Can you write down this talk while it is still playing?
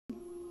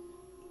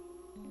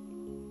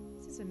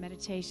a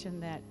meditation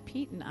that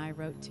Pete and I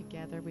wrote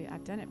together.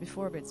 I've done it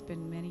before, but it's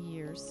been many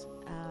years.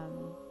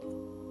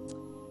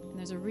 And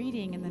there's a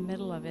reading in the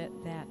middle of it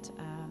that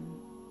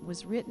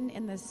was written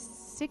in the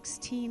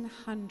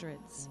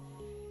 1600s.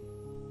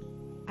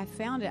 I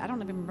found it. I don't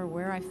even remember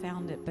where I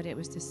found it, but it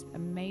was this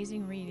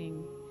amazing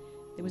reading.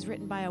 It was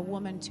written by a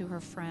woman to her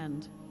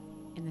friend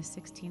in the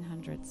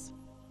 1600s.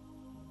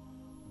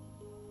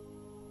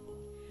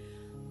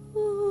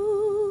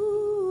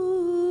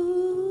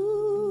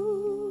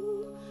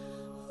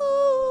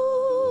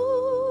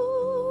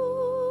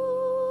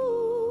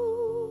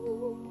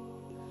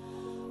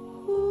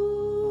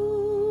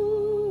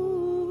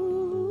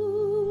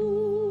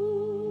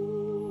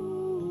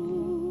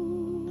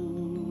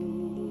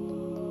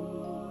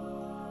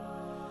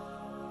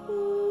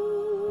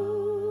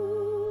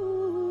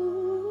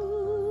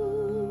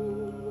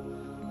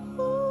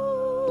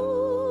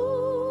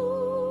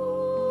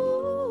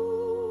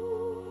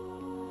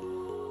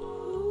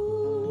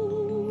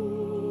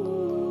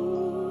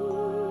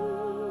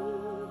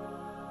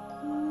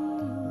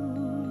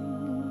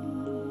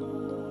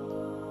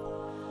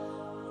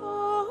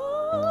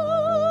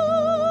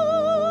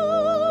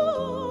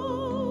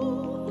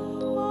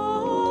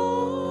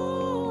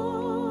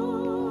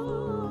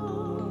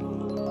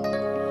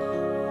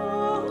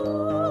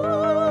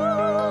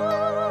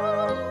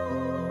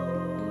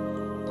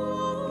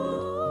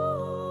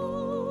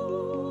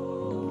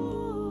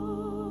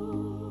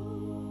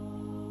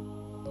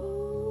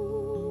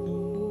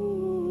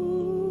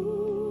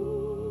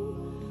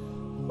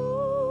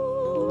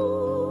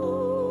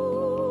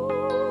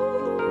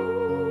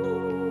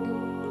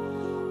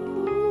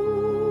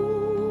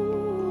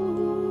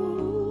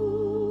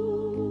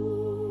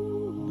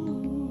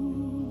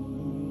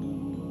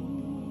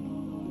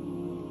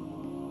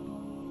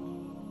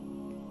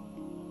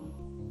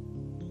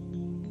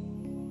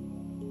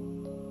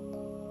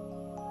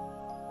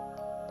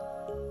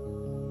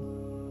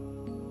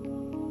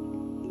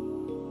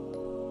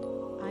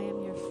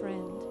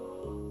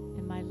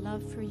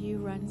 For you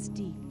runs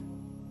deep.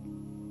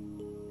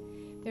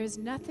 There is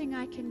nothing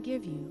I can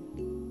give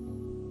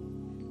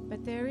you,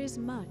 but there is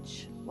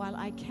much. While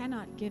I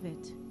cannot give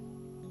it,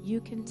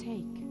 you can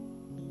take.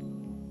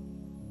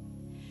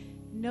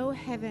 No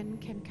heaven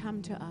can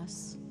come to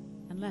us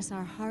unless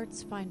our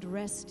hearts find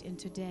rest in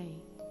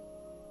today.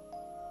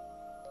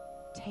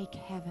 Take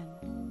heaven.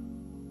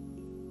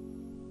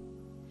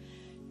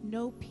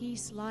 No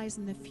peace lies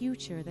in the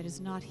future that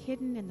is not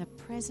hidden in the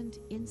present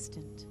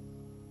instant.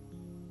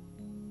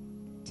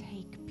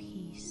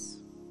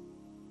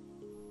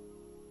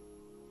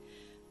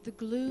 The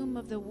gloom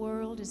of the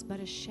world is but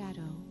a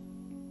shadow.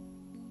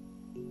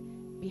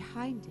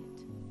 Behind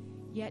it,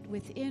 yet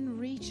within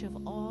reach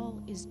of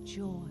all, is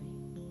joy.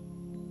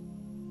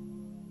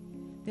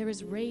 There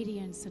is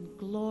radiance and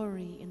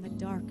glory in the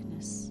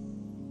darkness.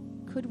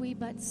 Could we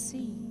but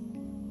see?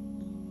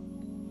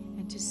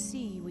 And to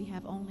see, we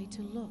have only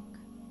to look.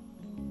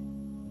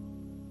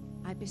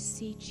 I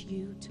beseech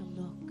you to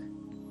look.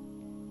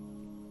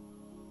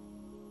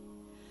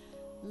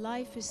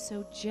 Life is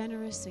so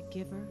generous a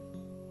giver,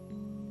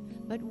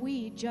 but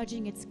we,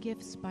 judging its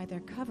gifts by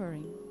their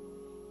covering,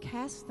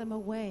 cast them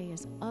away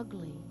as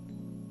ugly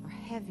or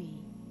heavy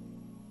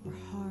or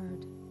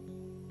hard.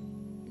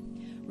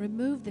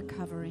 Remove the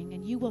covering,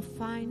 and you will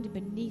find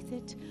beneath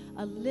it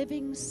a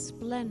living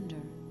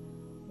splendor,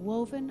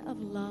 woven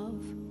of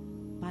love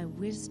by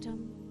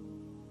wisdom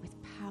with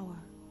power.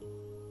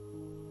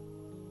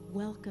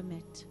 Welcome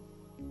it,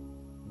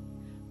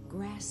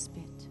 grasp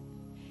it,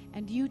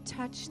 and you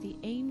touch the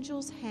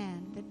angel's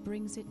hand that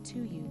brings it to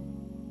you.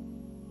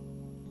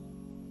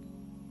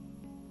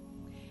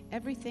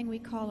 Everything we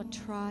call a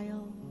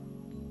trial,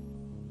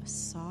 a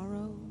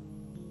sorrow,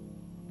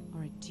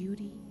 or a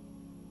duty,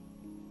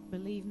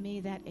 believe me,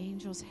 that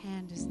angel's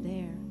hand is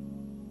there.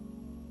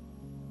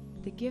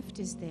 The gift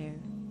is there,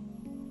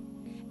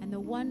 and the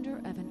wonder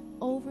of an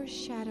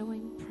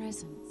overshadowing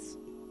presence.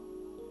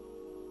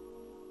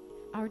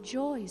 Our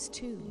joys,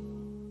 too.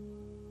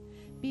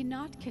 Be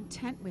not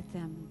content with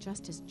them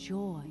just as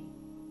joy.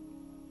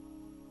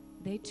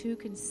 They, too,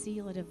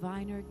 conceal a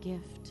diviner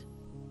gift.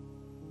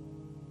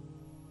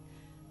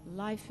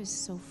 Life is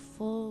so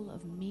full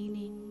of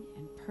meaning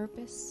and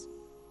purpose,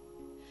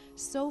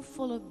 so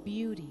full of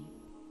beauty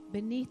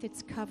beneath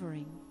its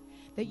covering,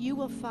 that you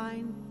will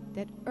find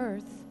that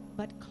earth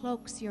but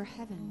cloaks your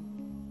heaven.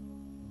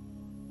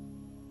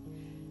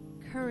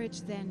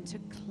 Courage then to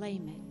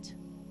claim it.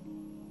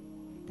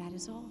 That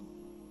is all.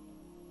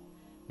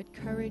 But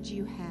courage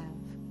you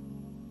have,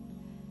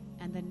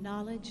 and the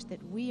knowledge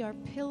that we are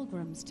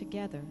pilgrims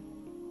together,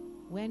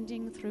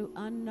 wending through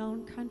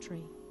unknown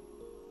country.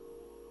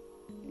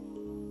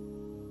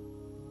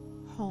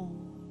 Home.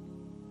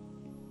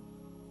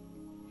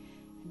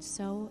 And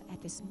so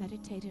at this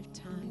meditative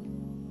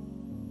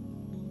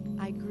time,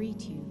 I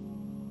greet you,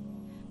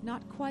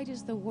 not quite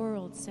as the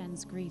world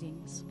sends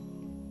greetings,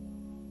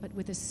 but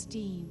with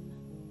esteem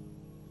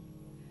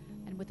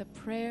and with a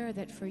prayer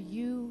that for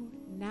you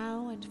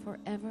now and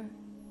forever,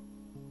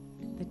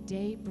 the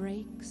day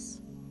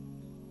breaks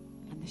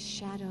and and the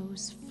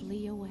shadows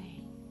flee away.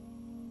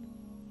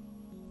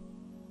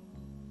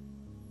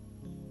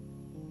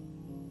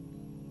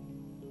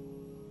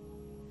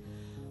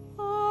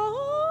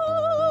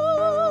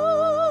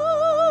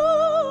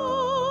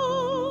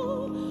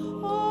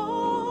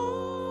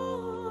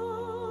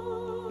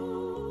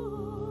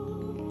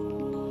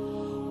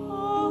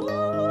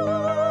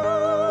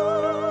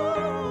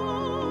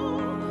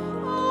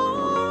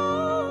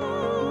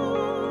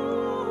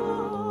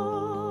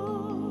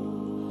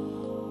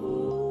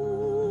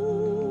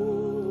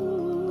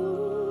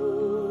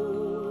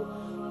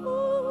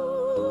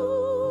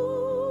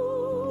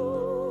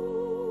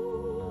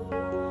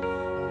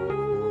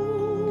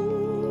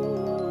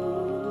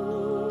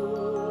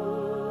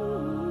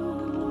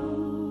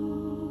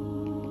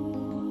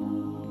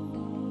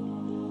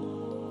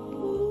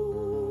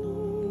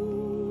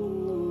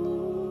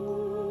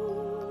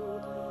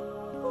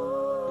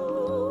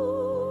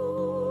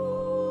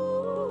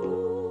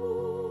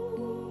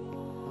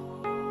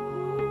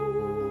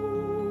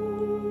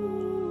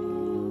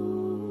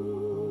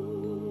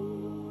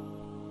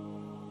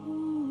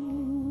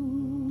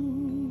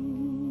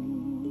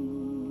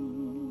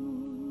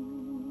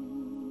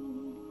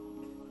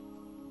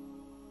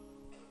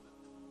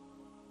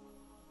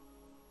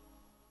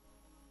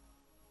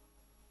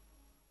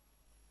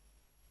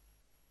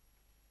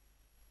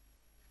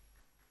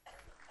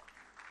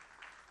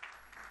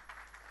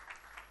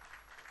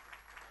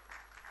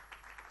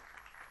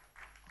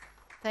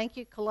 Thank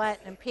you,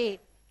 Colette and Pete.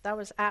 That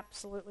was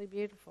absolutely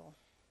beautiful.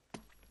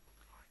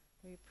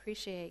 We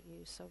appreciate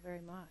you so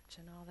very much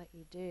and all that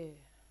you do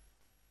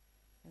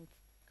in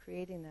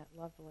creating that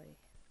lovely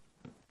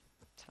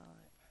time.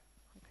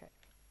 Okay.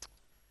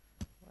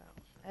 Well,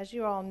 as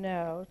you all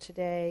know,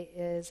 today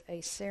is a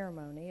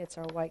ceremony. It's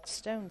our white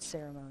stone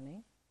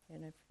ceremony.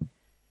 And if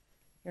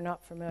you're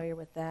not familiar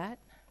with that,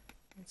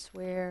 it's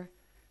where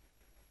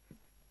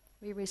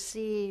we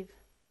receive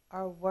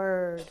our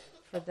word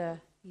for the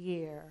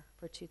year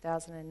for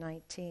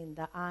 2019,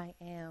 the I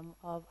am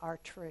of our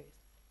truth.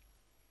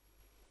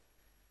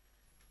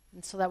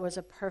 And so that was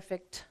a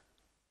perfect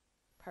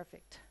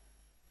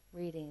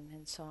reading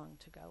and song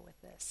to go with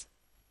this.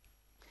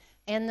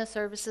 And the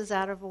service is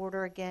out of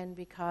order again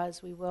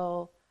because we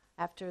will,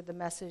 after the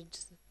message,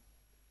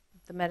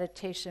 the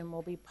meditation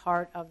will be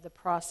part of the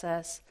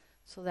process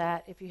so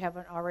that if you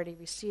haven't already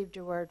received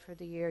your word for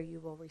the year, you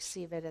will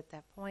receive it at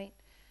that point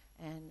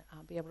and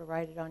be able to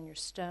write it on your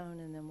stone,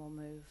 and then we'll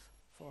move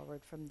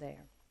forward from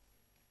there.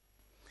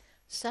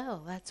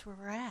 So that's where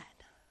we're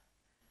at.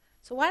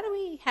 So why do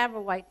we have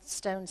a white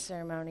stone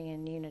ceremony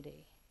in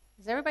Unity?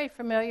 Is everybody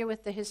familiar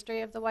with the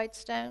history of the white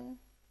stone?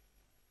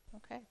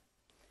 Okay.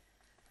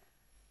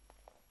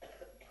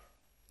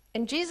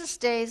 In Jesus'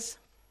 days,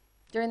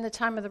 during the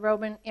time of the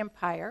Roman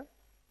Empire,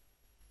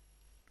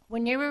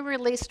 when you were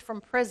released from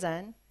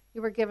prison,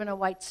 you were given a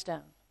white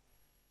stone.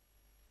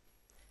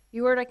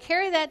 You were to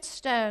carry that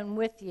stone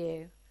with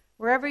you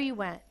wherever you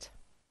went.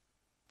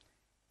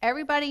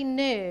 Everybody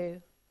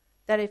knew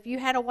that if you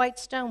had a white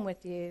stone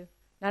with you,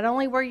 not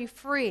only were you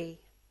free,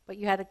 but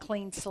you had a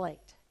clean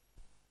slate.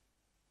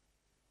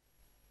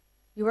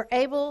 You were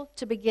able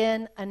to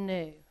begin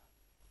anew.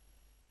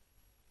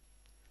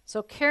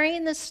 So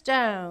carrying the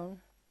stone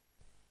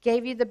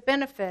gave you the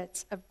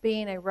benefits of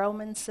being a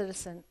Roman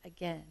citizen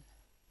again.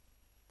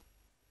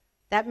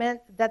 That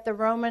meant that the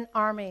Roman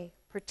army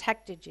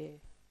protected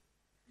you.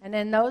 And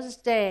in those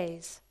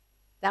days,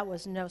 that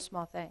was no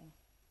small thing.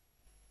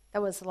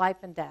 That was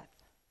life and death.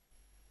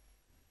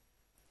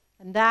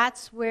 And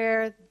that's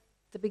where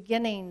the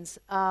beginnings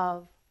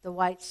of the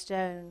white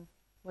stone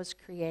was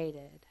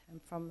created,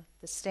 and from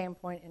the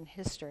standpoint in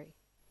history.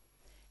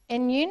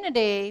 In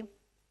Unity,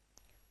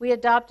 we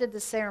adopted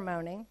the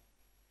ceremony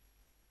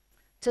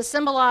to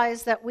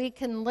symbolize that we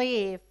can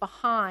leave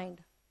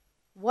behind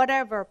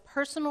whatever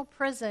personal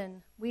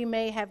prison we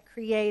may have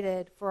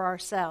created for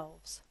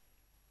ourselves.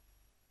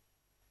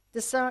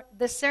 This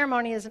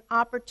ceremony is an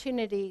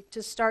opportunity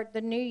to start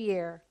the new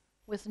year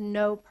with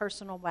no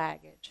personal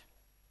baggage.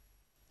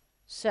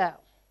 So,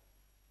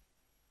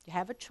 you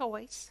have a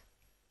choice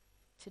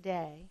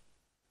today.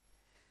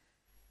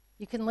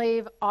 You can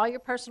leave all your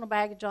personal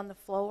baggage on the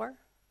floor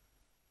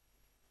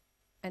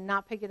and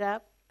not pick it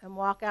up and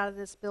walk out of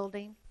this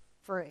building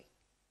free.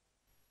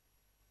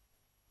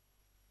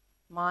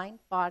 Mind,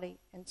 body,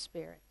 and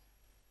spirit.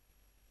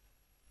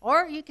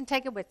 Or you can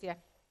take it with you,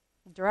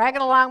 drag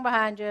it along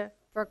behind you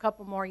for a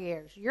couple more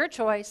years. Your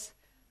choice.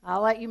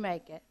 I'll let you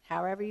make it,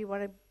 however you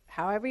want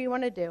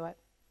to do it.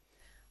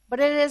 But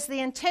it is the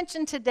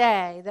intention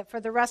today that for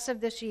the rest of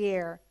this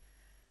year,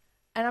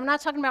 and I'm not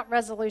talking about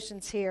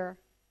resolutions here,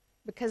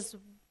 because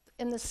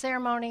in the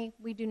ceremony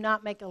we do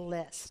not make a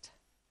list.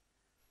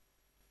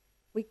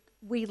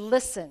 We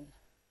listen.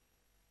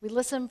 We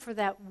listen for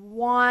that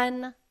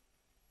one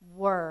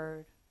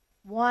word,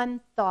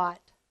 one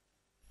thought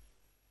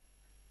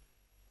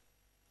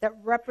that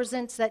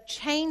represents that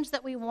change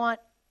that we want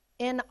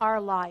in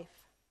our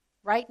life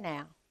right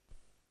now.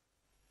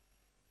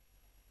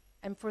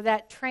 And for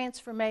that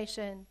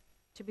transformation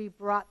to be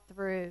brought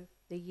through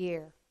the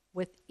year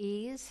with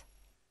ease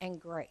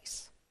and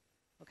grace.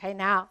 Okay,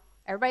 now,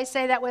 everybody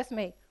say that with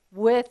me.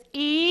 With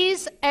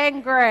ease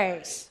and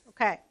grace.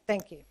 Okay,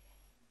 thank you.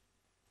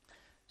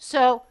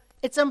 So,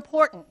 it's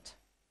important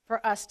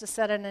for us to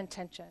set an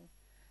intention.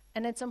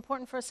 And it's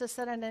important for us to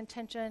set an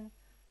intention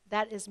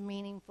that is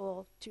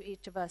meaningful to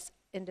each of us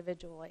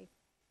individually.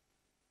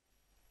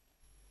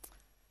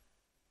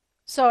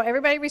 So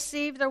everybody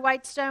received their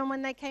white stone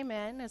when they came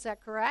in, is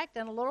that correct?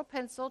 And a little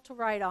pencil to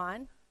write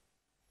on.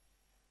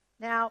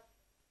 Now,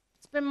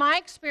 it's been my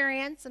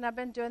experience, and I've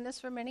been doing this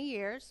for many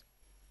years,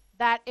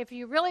 that if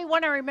you really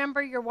want to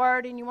remember your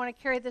word and you want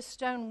to carry this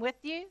stone with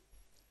you,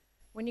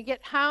 when you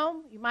get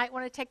home, you might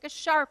want to take a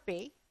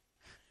Sharpie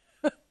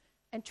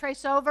and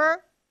trace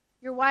over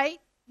your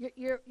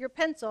your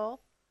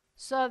pencil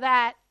so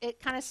that it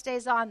kind of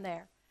stays on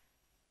there.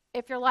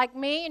 If you're like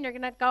me and you're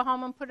going to go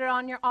home and put it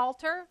on your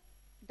altar,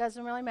 it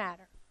doesn't really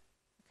matter.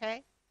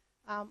 Okay?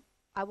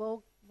 I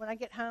will, when I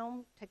get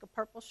home, take a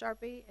purple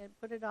Sharpie and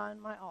put it on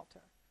my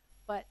altar.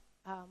 But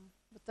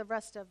with the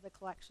rest of the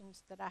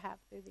collections that I have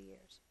through the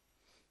years.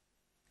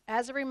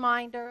 As a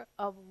reminder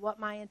of what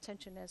my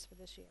intention is for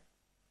this year.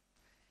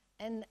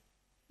 And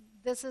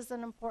this is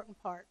an important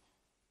part.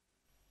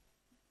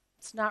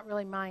 It's not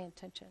really my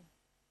intention.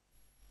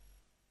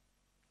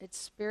 It's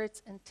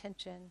Spirit's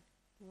intention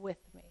with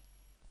me.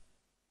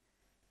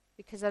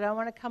 Because I don't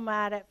want to come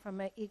at it from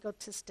an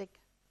egotistic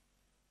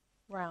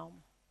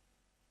realm.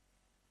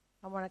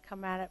 I want to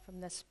come at it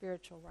from the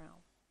spiritual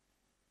realm.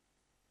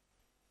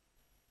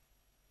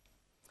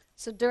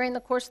 So during the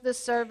course of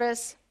this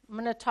service, I'm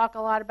going to talk a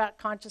lot about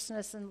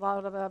consciousness and blah,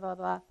 blah, blah, blah,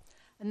 blah.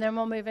 And then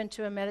we'll move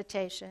into a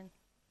meditation.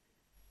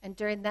 And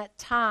during that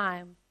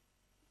time,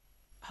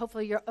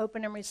 hopefully you're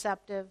open and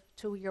receptive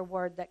to your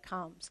word that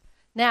comes.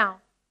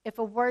 Now, if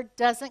a word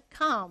doesn't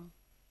come,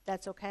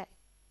 that's okay.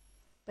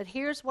 But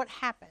here's what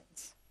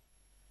happens.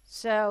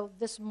 So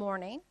this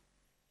morning,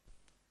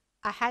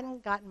 I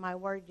hadn't gotten my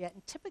word yet.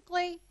 And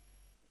typically,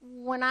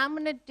 when I'm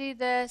going to do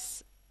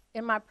this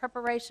in my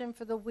preparation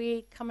for the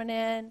week coming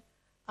in,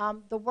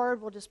 the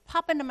word will just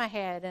pop into my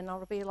head and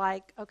it'll be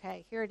like,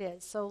 okay, here it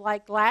is. So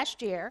like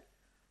last year,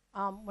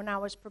 when I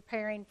was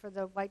preparing for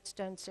the white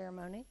stone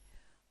ceremony,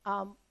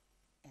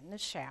 in the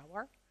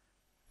shower,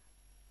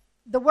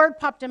 the word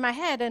popped in my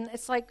head, and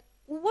it's like,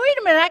 wait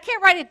a minute, I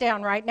can't write it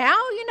down right now.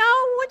 You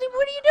know, what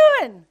are you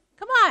doing?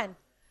 Come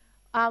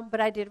on. But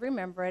I did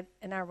remember it,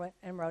 and I went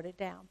and wrote it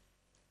down.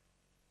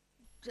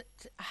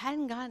 I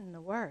hadn't gotten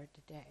the word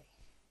today.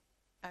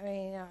 I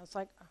mean, I was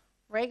like,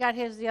 Ray got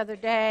his the other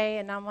day,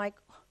 and I'm like,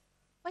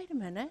 wait a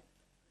minute.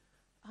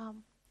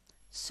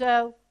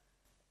 So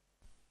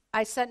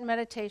I sat in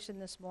meditation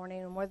this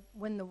morning, and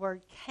when the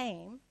word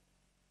came,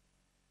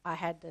 I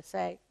had to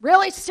say,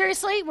 really?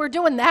 Seriously? We're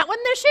doing that one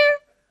this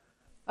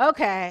year?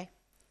 Okay.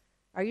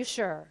 Are you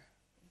sure?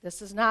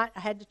 This is not, I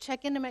had to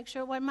check in to make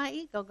sure it wasn't my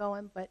ego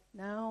going, but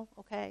no,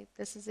 okay,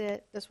 this is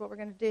it. This is what we're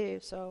going to do.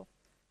 So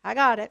I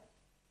got it.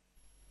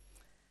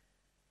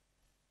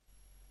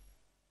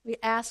 We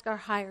ask our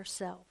higher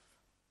self,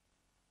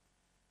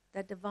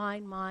 that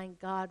divine mind,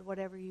 God,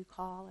 whatever you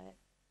call it,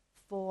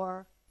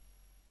 for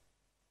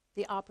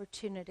the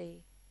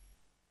opportunity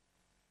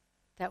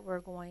that we're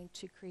going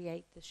to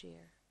create this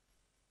year.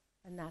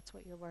 And that's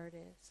what your word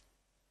is.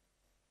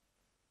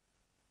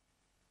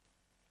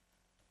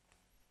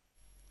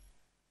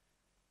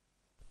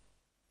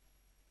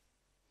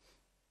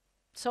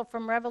 So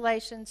from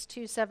Revelations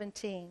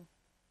 2:17,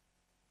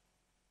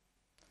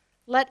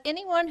 let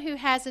anyone who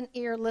has an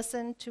ear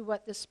listen to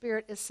what the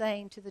Spirit is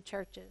saying to the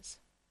churches.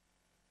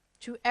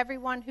 To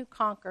everyone who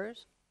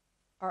conquers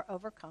or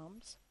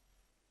overcomes,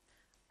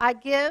 I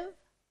give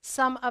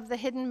some of the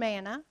hidden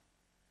manna,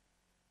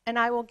 and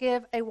I will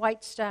give a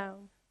white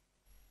stone.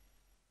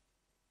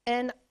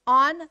 And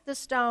on the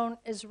stone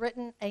is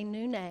written a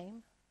new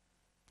name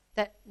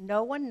that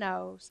no one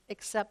knows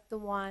except the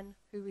one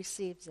who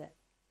receives it.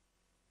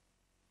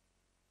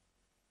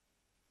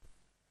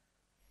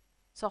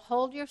 So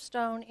hold your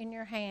stone in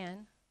your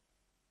hand,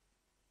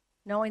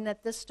 knowing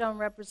that this stone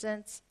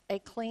represents a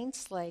clean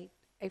slate,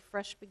 a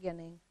fresh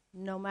beginning,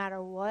 no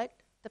matter what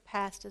the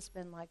past has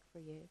been like for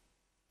you,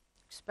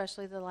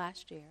 especially the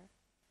last year.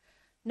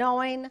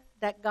 Knowing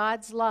that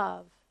God's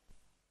love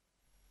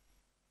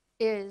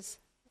is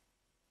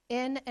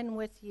in and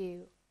with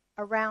you,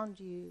 around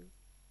you,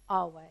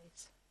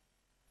 always,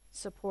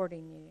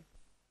 supporting you.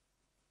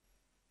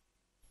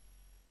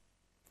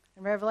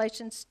 And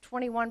Revelations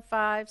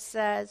 21:5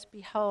 says,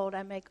 behold,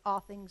 I make all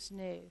things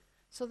new.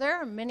 So there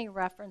are many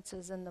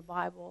references in the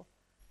Bible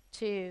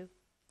to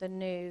the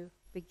new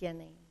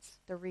beginnings,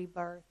 the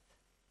rebirth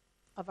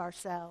of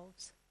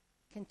ourselves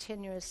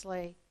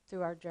continuously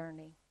through our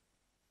journey.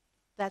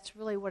 That's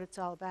really what it's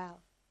all about.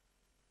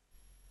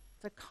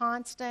 The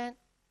constant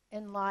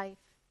in life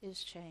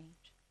is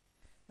change.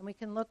 And we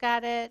can look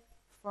at it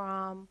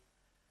from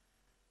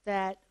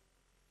that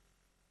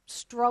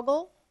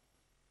struggle,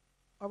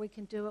 or we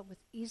can do it with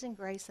ease and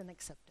grace and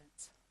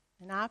acceptance.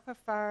 And I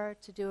prefer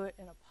to do it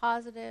in a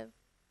positive,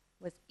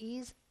 with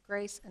ease,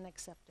 grace, and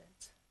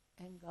acceptance.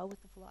 and go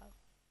with the flow.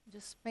 It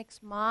just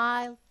makes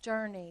my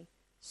journey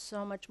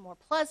so much more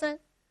pleasant,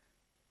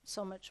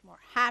 so much more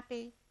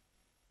happy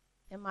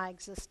in my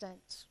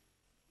existence.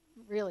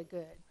 Really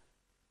good.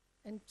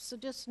 And so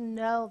just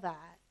know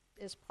that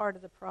is part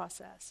of the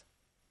process.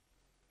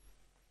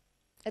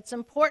 It's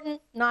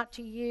important not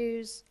to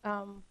use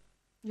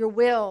your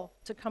will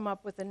to come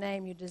up with a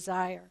name you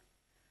desire,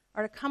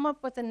 or to come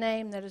up with a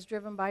name that is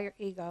driven by your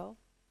ego.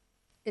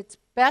 It's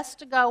best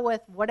to go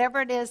with whatever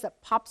it is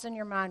that pops in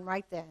your mind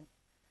right then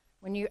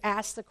when you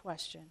ask the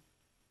question.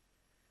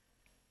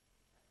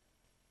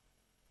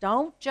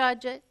 Don't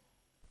judge it,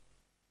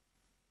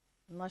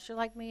 unless you're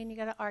like me and you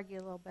got to argue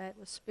a little bit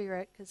with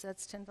spirit, because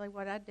that's typically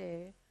what I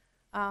do.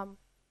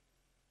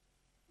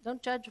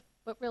 Don't judge,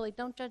 but really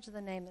don't judge the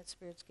name that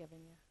Spirit's given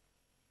you.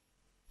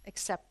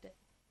 Accept it.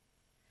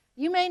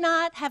 You may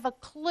not have a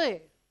clue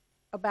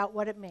about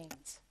what it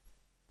means,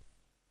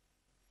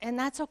 and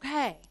that's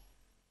okay.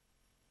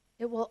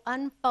 It will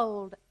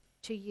unfold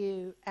to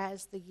you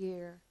as the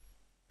year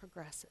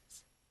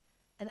progresses.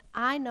 And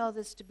I know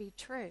this to be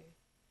true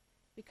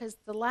because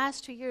the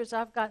last 2 years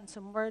I've gotten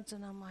some words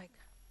and I'm like,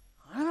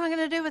 what am I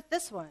going to do with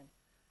this one?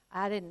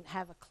 I didn't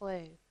have a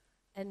clue,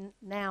 and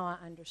now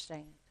I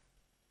understand.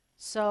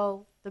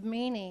 So the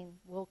meaning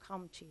will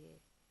come to you.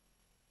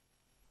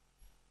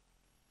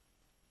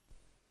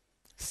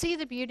 See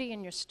the beauty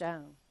in your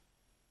stone.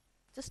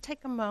 Just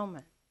take a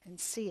moment and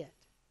see it.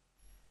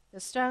 The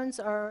stones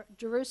are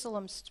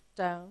Jerusalem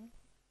stone,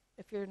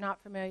 if you're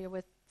not familiar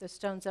with the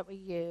stones that we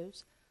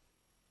use.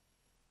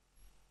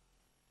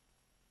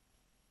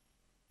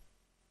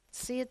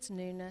 See its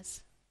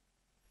newness,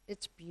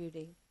 its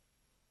beauty.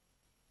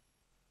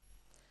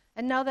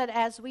 And know that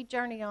as we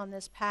journey on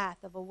this path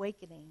of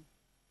awakening,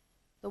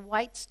 the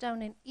white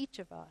stone in each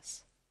of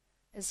us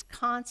is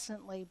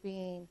constantly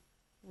being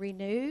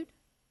renewed,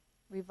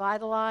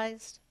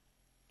 revitalized,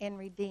 and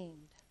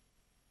redeemed.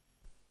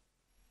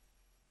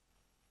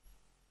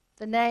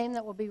 The name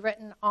that will be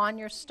written on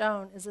your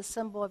stone is a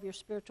symbol of your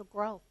spiritual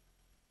growth.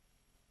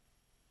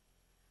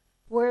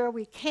 Where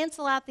we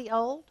cancel out the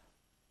old,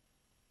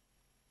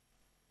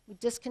 we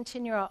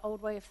discontinue our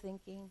old way of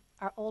thinking,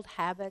 our old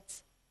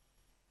habits,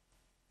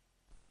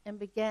 and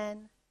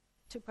begin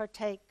to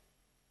partake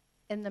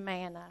in the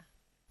manna.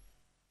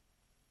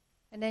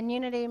 And in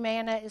unity,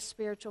 manna is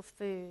spiritual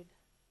food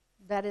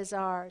that is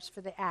ours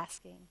for the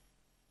asking.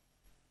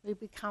 We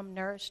become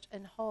nourished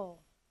and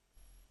whole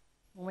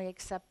when we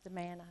accept the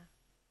manna,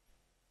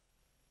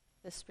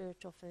 the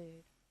spiritual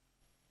food.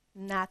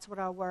 And that's what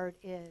our word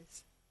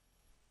is.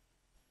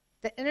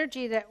 The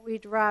energy that we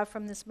derive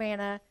from this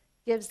manna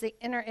gives the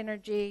inner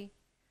energy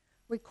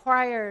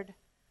required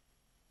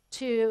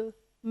to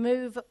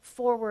move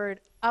forward,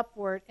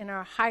 upward in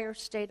our higher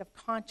state of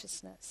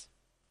consciousness.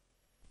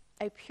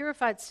 A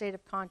purified state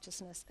of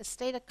consciousness, a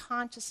state of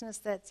consciousness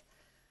that's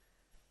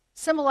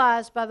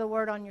symbolized by the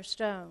word on your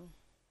stone.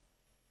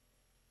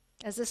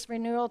 As this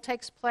renewal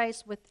takes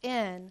place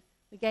within,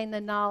 we gain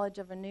the knowledge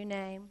of a new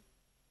name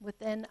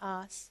within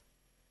us.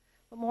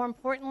 But more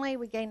importantly,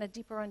 we gain a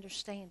deeper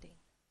understanding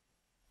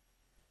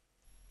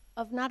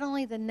of not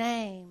only the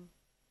name,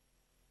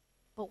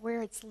 but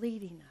where it's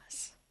leading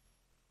us.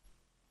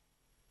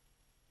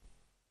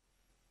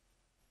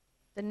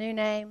 The new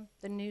name,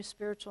 the new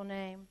spiritual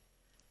name,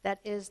 that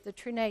is the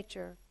true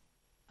nature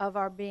of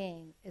our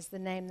being, is the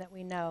name that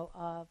we know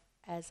of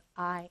as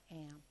I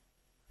am.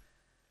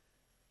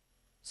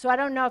 So I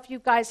don't know if you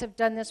guys have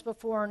done this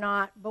before or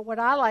not, but what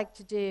I like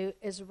to do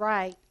is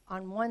write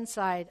on one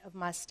side of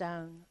my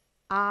stone,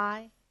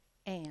 I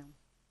am.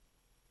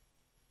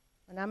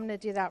 And I'm going to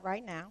do that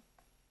right now,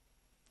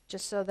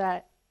 just so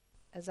that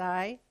as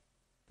I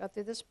go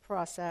through this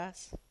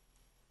process,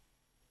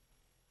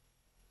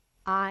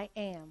 I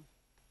am.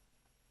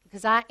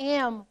 Because I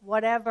am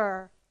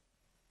whatever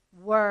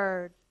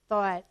word,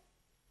 thought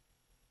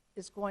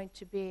is going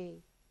to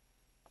be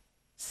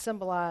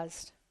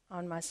symbolized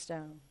on my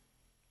stone.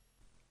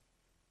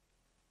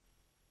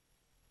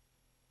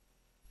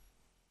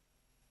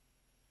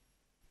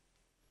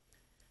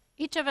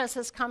 Each of us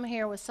has come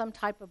here with some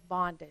type of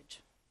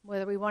bondage,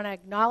 whether we want to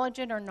acknowledge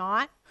it or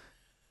not.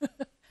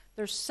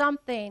 There's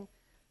something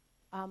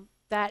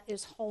that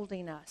is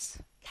holding us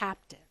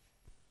captive.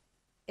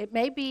 It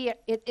may be,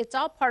 it's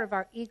all part of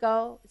our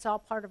ego, it's all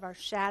part of our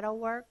shadow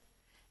work,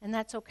 and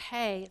that's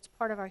okay. It's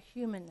part of our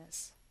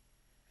humanness.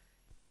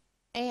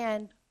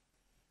 And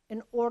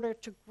in order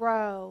to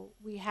grow,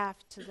 we have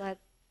to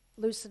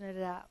loosen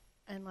it up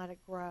and let it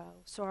grow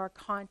so our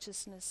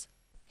consciousness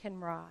can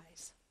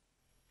rise.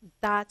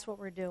 That's what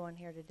we're doing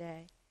here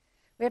today.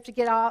 We have to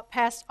get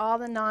past all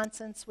the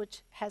nonsense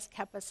which has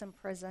kept us in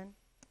prison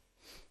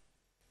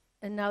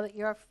and know that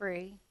you're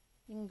free.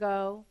 You can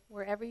go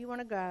wherever you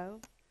want to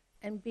go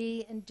and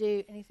be and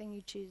do anything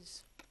you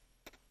choose.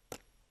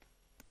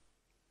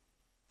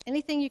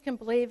 Anything you can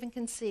believe and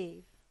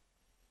conceive.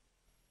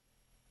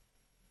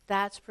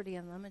 That's pretty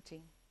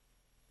unlimiting.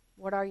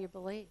 What are your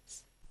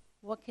beliefs?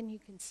 What can you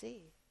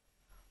conceive?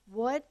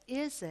 What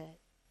is it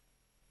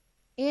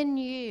in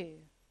you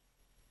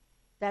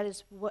that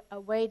is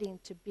awaiting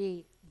to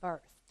be birthed.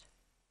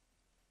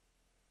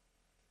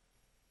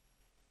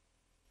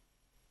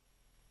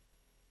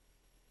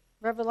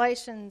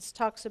 Revelations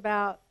talks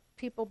about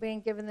people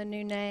being given the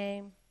new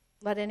name.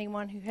 Let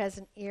anyone who has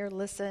an ear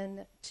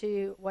listen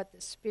to what the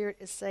Spirit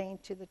is saying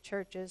to the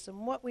churches.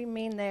 And what we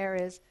mean there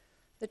is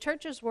the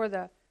churches were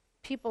the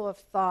people of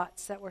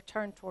thoughts that were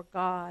turned toward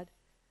God.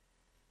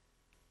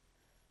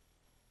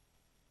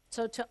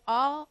 So to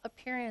all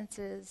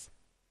appearances,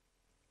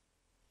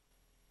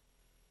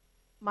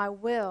 my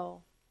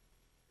will,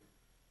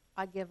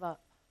 I give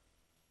up.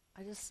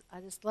 I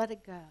just let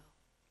it go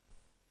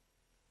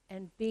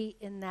and be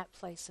in that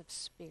place of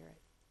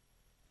spirit.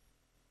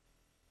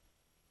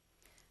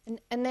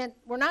 And then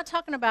we're not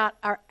talking about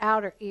our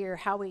outer ear,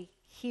 how we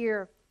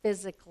hear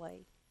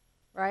physically,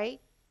 right?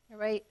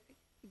 Everybody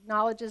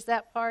acknowledges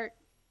that part.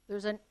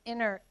 There's an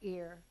inner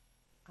ear.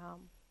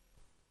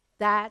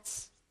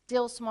 That's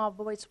still small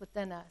voice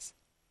within us.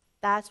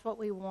 That's what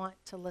we want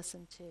to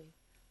listen to.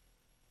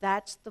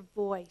 That's the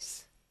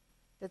voice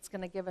that's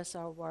going to give us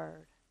our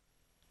word.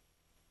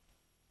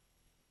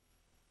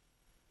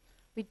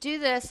 We do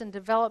this and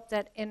develop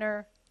that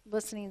inner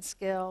listening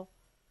skill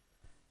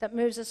that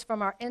moves us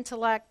from our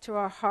intellect to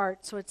our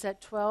heart. So it's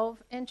that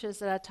 12 inches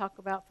that I talk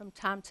about from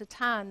time to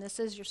time. This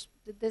is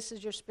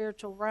your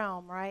spiritual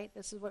realm, right?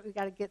 This is what we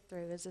got to get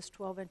through, is this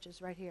 12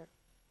 inches right here.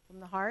 From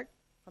the heart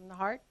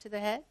to the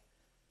head,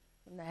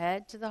 from the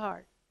head to the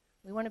heart.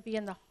 We want to be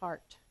in the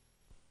heart.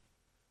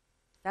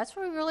 That's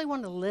where we really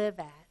want to live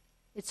at.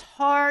 It's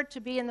hard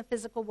to be in the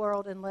physical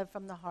world and live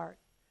from the heart,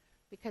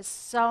 because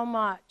so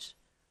much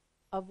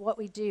of what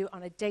we do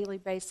on a daily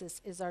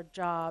basis is our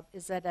job,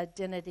 is that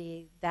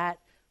identity that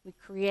we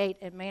create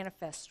and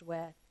manifest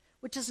with,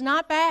 which is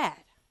not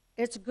bad.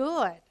 It's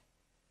good,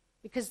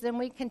 because then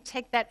we can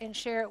take that and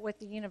share it with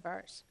the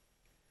universe.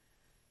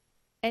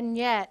 And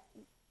yet,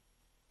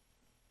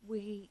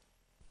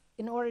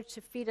 in order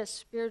to feed us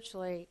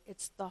spiritually,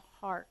 it's the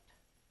heart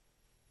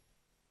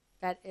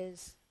that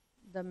is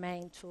the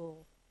main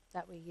tool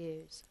that we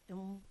use.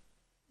 And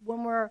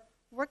when we're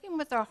working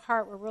with our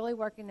heart, we're really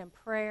working in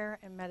prayer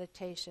and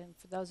meditation.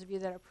 For those of you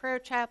that are prayer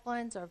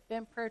chaplains or have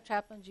been prayer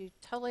chaplains, you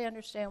totally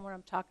understand what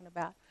I'm talking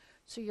about.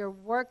 So you're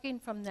working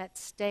from that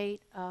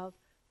state of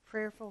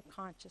prayerful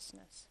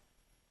consciousness.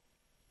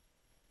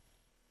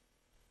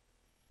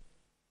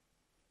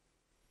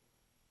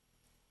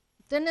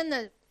 Then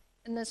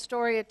in the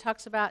story, it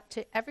talks about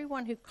to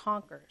everyone who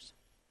conquers.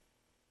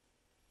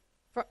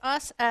 For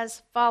us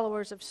as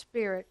followers of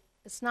Spirit,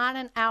 it's not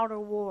an outer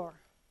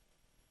war,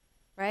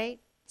 right?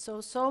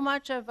 So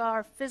much of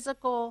our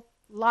physical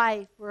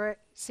life where it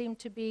seemed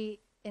to be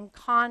in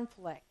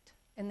conflict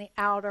in the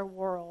outer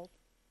world.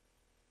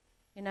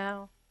 You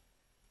know,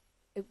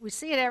 we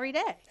see it every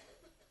day.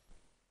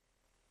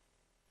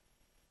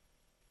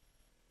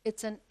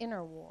 It's an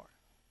inner war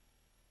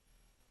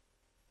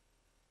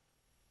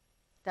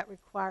that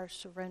requires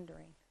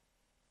surrendering.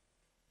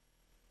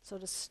 So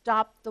to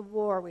stop the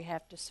war, we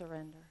have to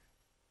surrender.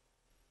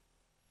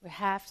 We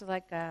have to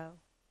let go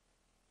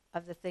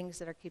of the things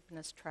that are keeping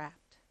us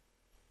trapped.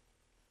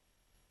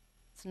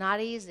 It's not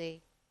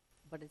easy,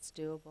 but it's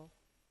doable.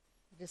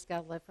 We just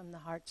got to live from the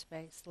heart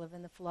space, live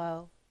in the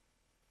flow,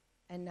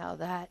 and know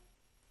that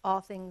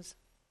all things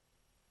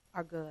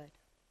are good.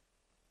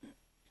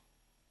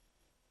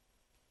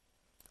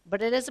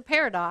 But it is a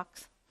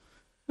paradox.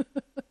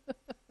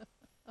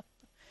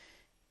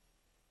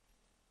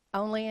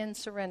 Only in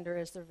surrender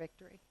is there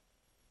victory.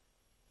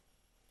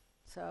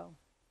 So,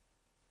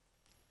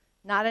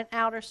 not an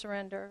outer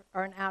surrender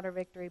or an outer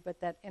victory, but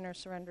that inner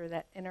surrender,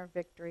 that inner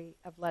victory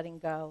of letting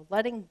go.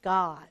 Letting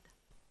God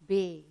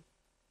be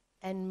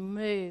and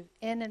move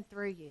in and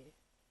through you.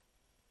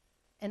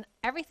 And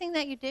everything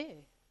that you do.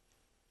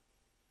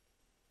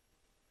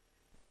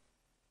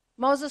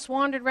 Moses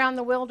wandered around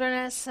the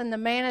wilderness, and the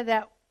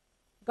manna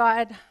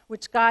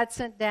which God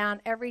sent down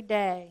every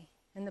day,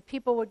 and the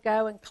people would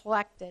go and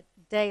collect it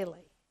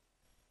daily.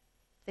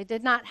 They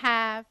did not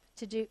have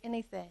to do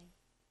anything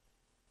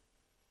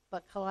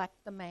but collect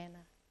the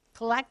manna,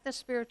 collect the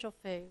spiritual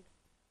food,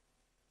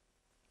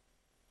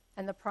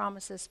 and the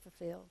promises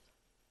fulfilled.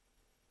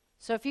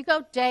 So if you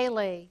go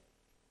daily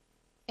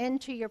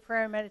into your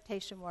prayer and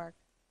meditation work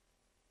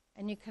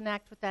and you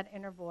connect with that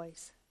inner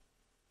voice,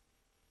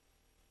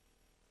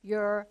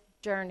 your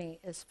journey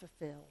is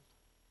fulfilled.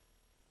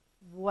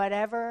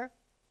 Whatever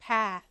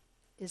path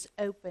is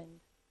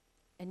opened,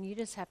 and you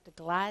just have to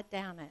glide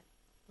down it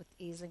with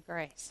ease and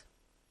grace.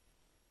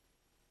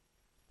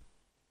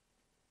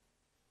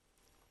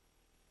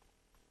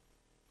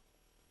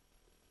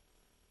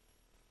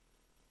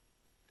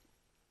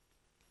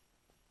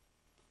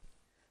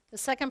 The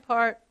second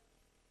part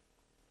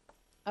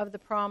of the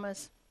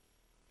promise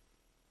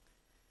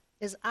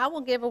is, I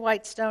will give a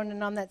white stone,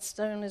 and on that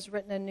stone is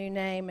written a new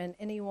name, and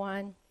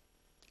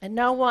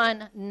no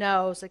one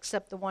knows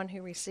except the one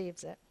who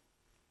receives it.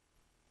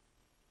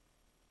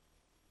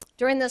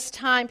 During this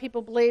time,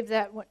 people believed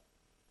that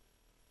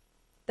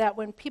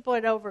when people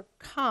had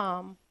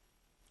overcome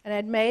and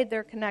had made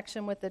their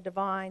connection with the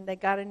divine, they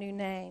got a new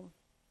name.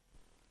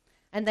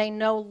 And they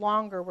no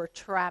longer were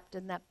trapped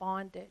in that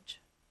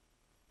bondage.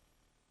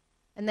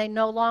 And they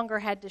no longer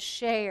had to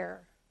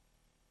share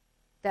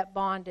that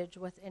bondage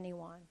with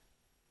anyone.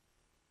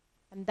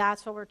 And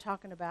that's what we're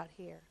talking about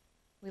here.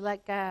 We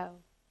let go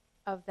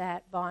of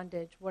that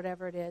bondage,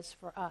 whatever it is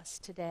for us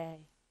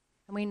today.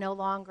 And we no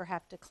longer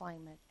have to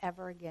claim it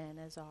ever again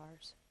as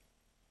ours.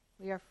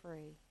 We are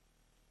free.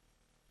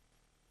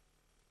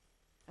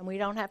 And we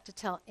don't have to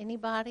tell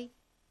anybody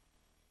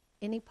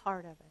any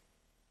part of it.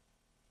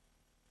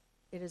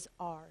 It is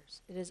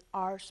ours. It is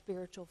our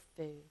spiritual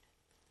food.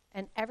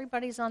 And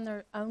everybody's on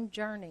their own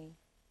journey.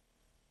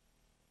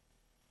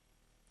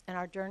 And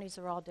our journeys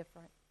are all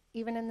different,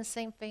 even in the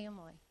same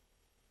family.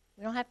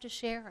 We don't have to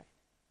share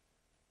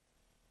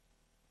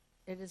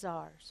it. It is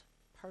ours,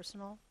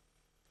 personal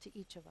to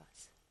each of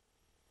us.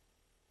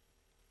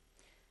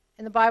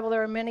 In the Bible,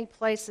 there are many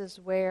places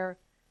where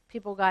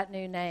people got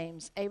new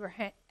names.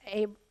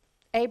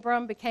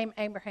 Abram became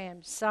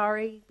Abraham.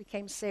 Sarai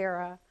became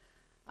Sarah.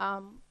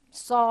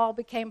 Saul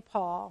became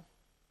Paul.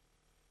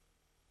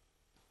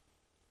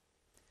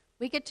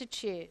 We get to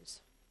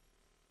choose.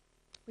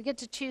 We get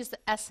to choose the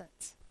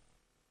essence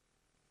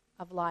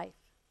of life.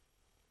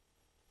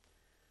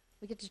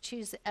 We get to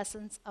choose the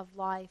essence of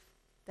life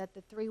that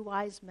the three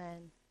wise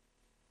men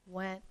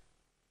went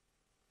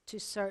to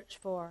search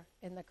for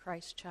in the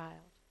Christ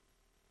child.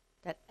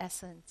 That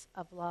essence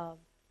of love.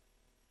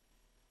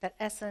 That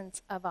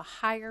essence of a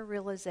higher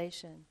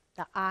realization,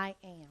 the I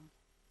am.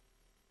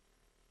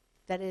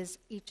 That is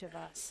each of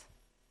us,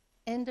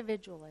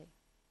 individually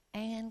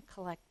and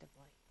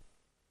collectively.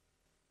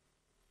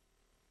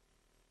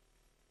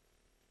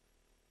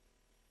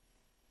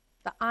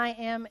 The I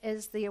am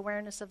is the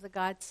awareness of the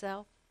God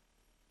self,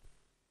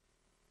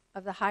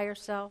 of the higher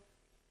self,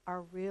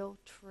 our real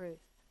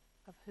truth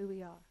of who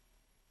we are.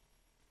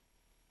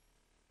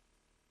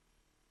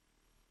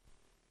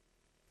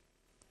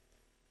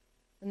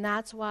 And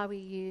that's why we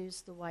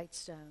use the white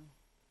stone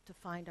to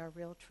find our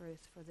real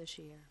truth for this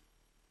year.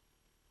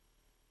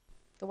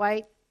 The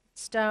white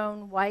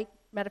stone, white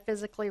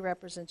metaphysically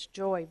represents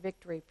joy,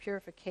 victory,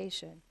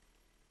 purification.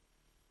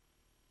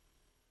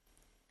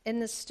 In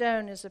the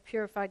stone is a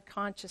purified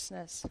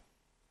consciousness.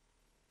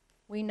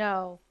 We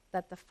know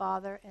that the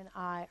Father and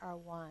I are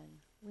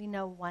one. We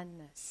know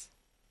oneness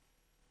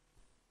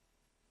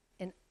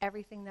in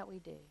everything that we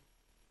do.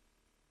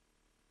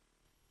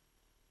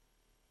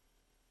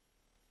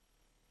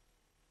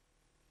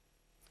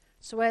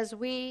 So as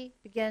we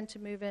begin to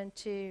move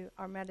into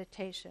our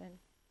meditation,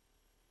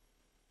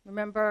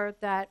 remember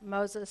that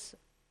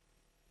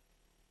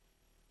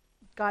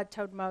God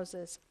told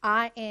Moses,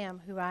 I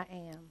am who I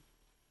am.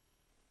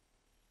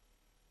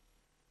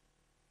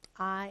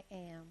 I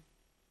am.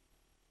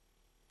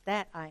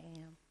 That I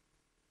am.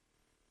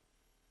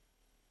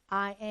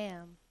 I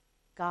am,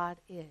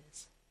 God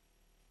is.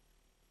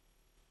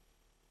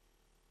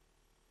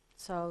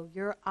 So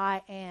your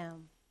I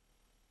am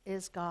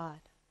is God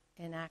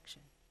in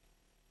action.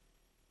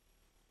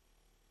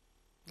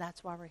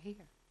 That's why we're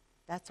here.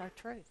 That's our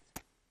truth.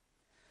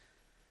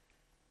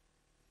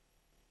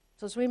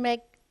 So as we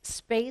make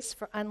space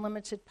for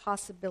unlimited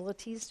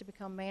possibilities to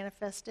become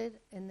manifested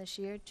in this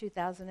year,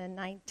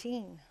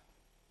 2019,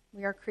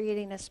 we are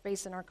creating a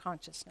space in our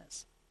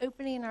consciousness,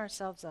 opening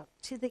ourselves up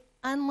to the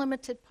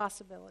unlimited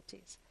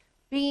possibilities,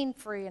 being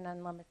free and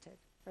unlimited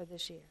for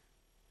this year.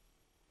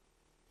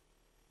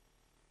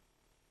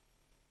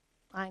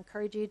 I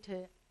encourage you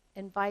to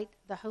invite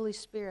the Holy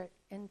Spirit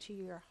into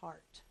your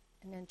heart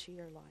and into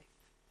your life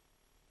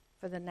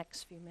for the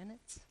next few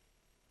minutes.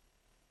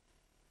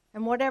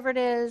 And whatever it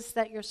is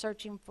that you're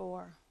searching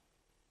for,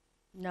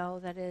 know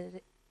that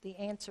the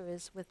answer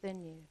is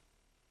within you.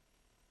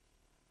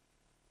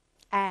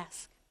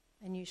 Ask,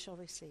 and you shall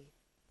receive.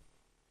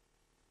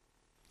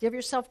 Give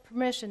yourself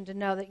permission to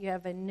know that you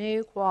have a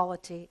new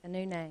quality, a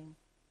new name.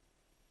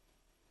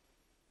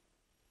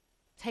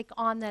 Take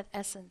on that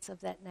essence of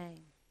that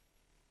name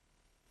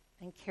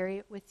and carry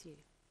it with you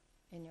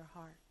in your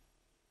heart.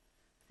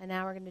 And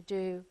now we're going to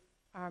do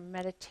our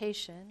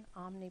meditation,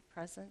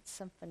 Omnipresent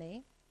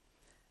Symphony,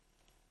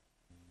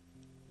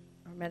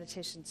 our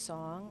meditation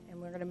song, and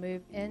we're going to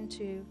move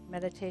into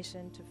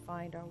meditation to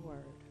find our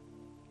word.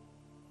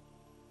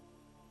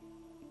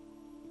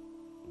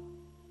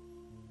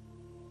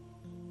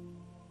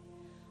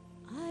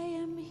 I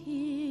am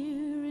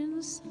here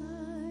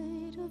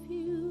inside of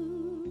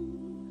you.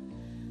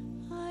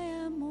 I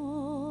am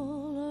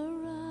all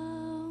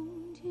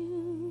around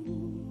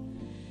you.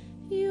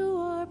 You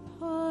are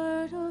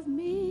part of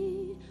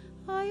me.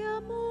 I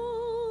am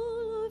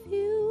all of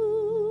you.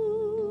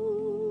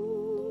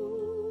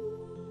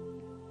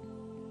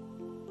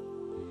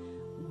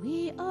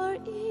 We are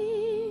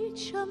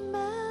each a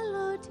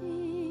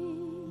melody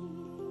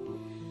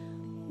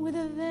with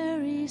a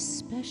very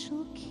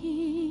special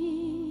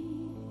key,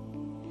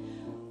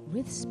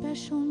 with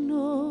special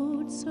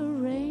notes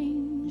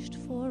arranged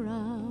for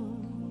our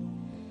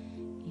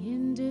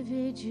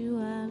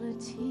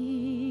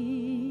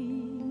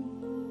individuality.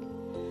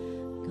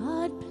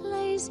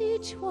 is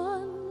each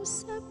one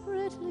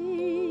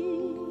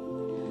separately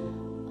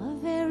a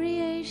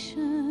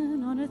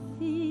variation on a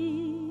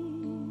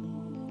theme.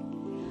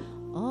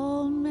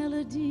 All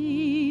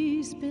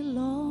melodies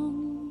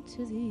belong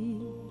to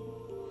thee,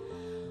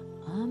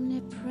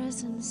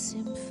 omnipresent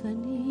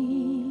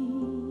symphony.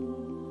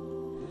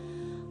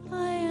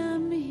 I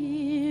am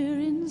here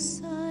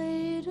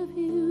inside of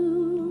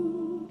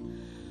you.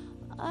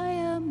 I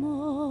am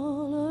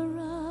all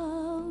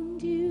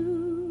around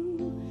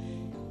you.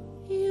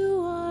 You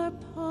are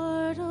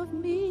part of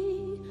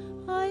me.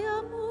 I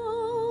am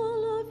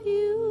all of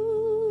you.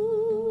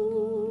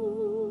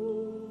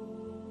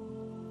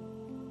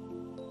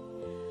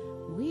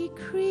 We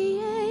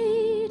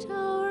create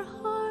our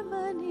harmonies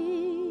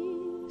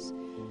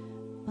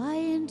by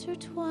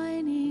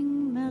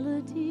intertwining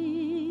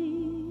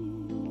melodies.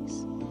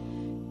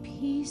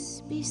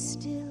 Peace, be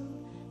still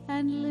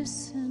and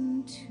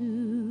listen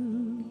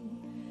to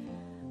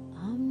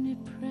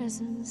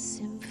omnipresent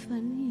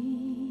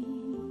symphony.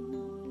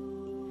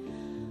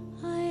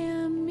 I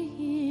am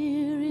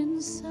here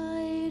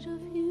inside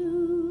of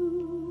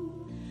you.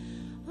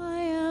 I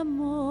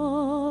am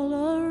all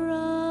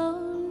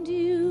around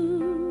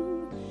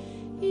you.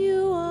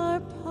 You are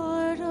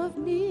part of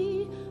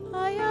me.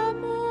 I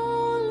am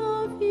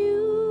all of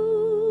you.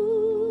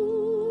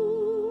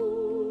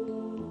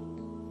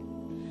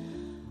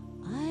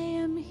 I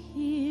am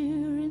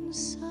here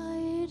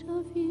inside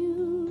of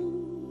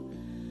you.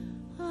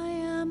 I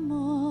am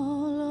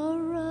all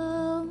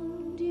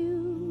around you.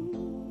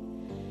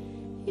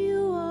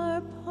 You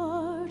are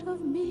part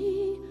of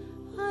me.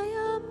 I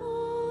am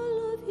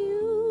all of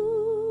you.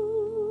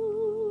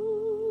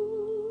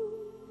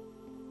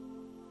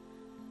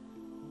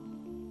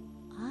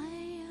 I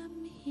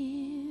am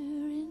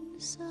here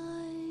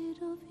inside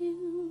of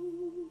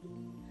you.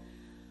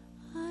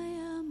 I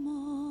am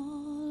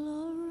all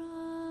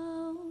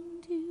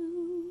around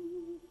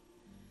you.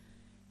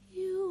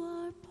 You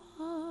are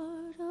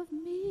part of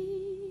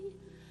me.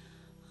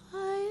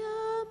 I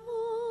am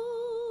all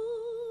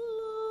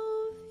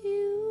of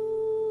you.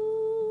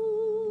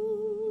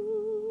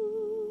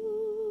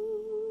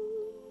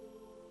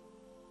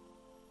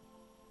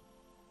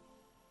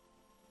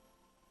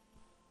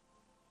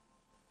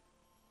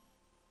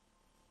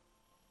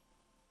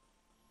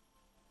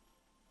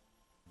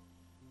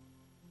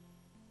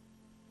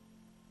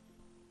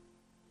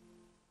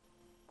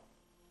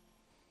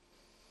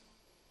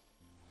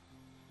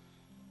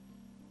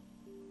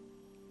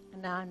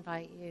 And now I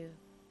invite you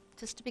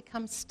just to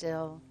become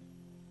still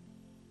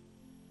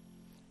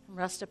and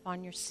rest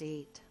upon your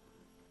seat.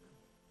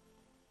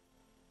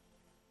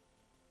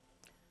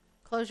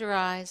 Close your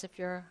eyes if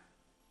you're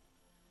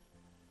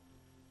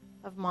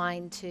of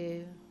mind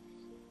to,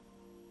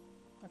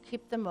 or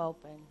keep them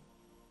open.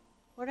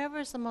 Whatever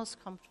is the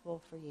most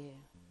comfortable for you.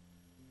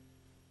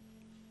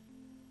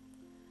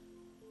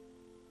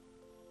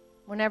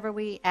 Whenever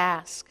we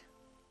ask,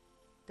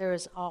 there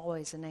is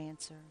always an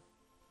answer.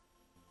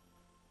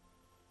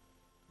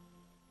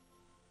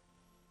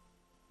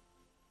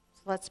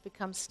 So let's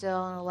become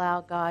still and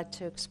allow God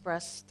to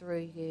express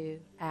through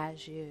you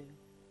as you.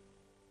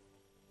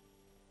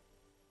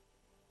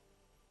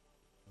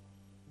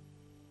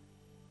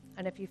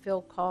 And if you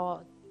feel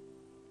called,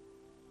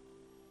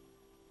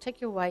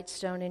 take your white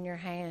stone in your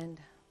hand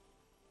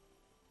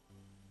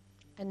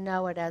and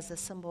know it as a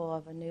symbol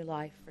of a new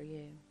life for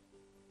you.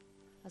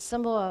 A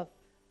symbol of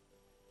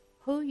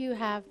who you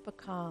have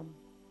become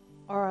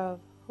or of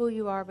who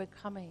you are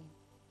becoming.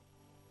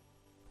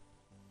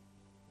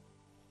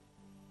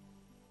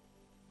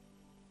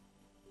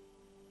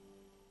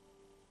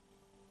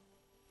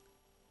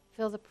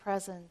 Feel the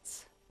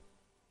presence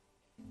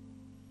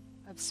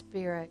of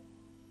Spirit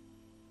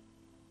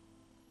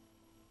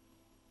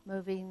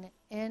moving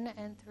in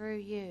and through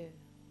you.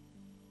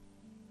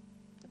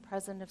 The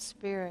presence of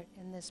Spirit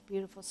in this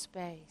beautiful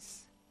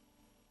space.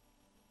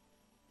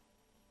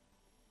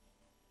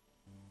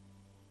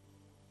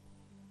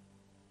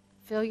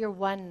 Feel your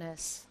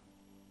oneness.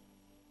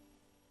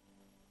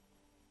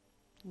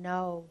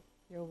 Know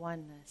your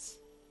oneness.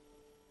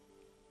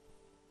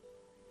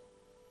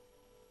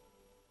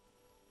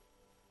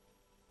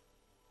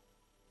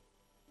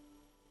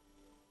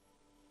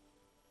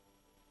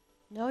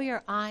 Know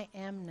your I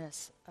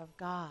amness of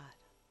God.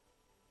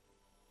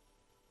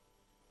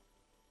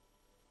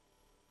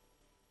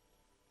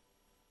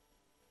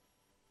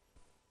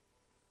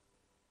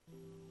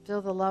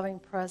 Feel the loving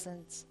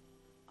presence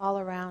all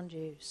around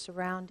you,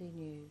 surrounding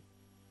you,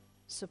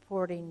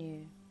 supporting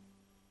you,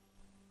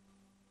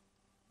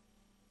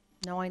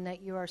 knowing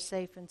that you are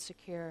safe and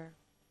secure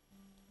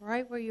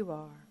right where you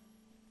are.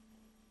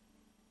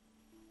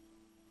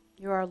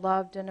 You are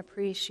loved and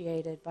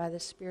appreciated by the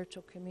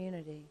spiritual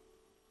community.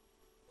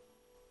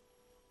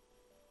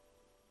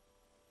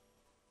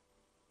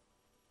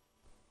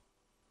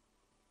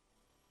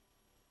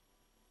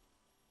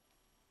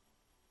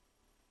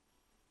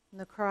 And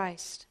the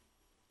Christ,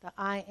 the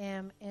I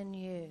am in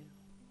you,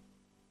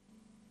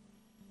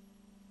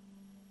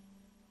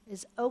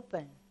 is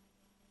open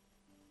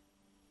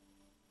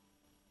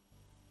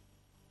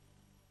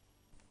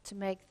to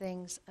make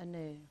things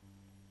anew.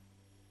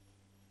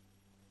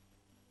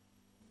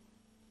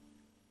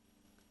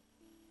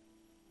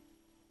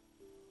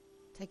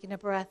 Taking a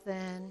breath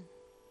in,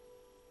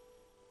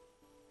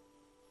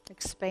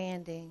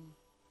 expanding,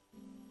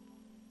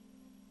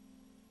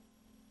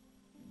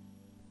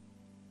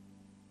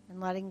 and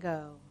letting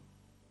go.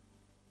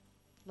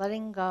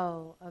 Letting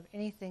go of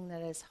anything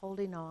that is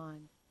holding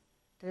on,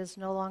 that is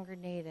no longer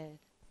needed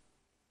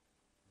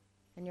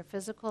in your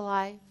physical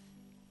life,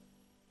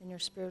 in your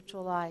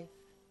spiritual life,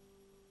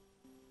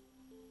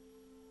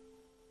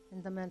 in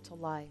the mental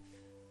life.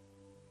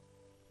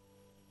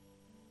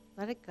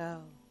 Let it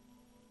go.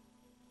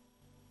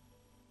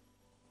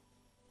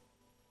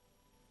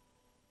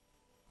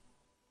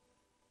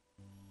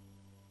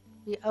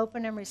 Be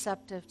open and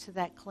receptive to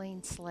that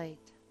clean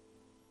slate.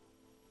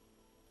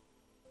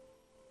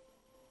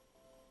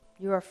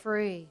 You are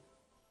free.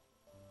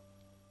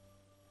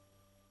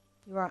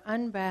 You are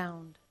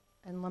unbound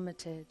and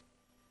limited,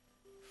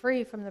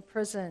 free from the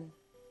prison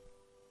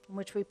in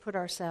which we put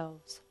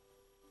ourselves.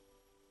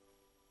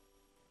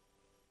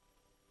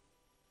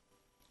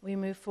 We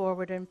move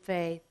forward in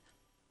faith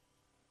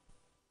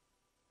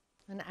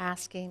and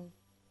asking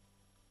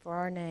for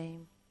our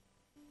name.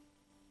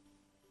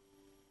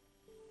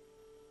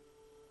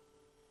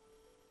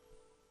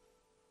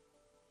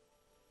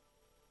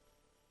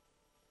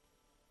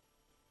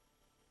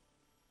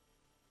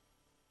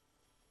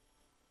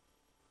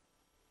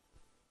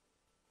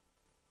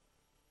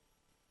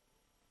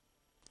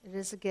 It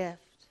is a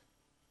gift.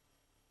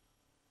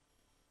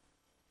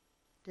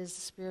 It is the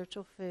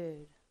spiritual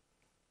food.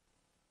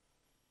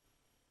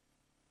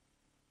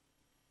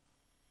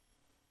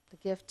 The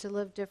gift to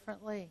live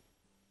differently.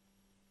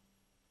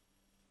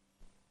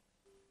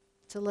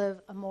 To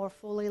live a more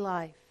fully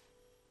life.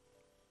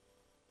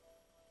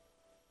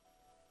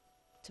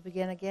 To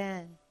begin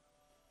again.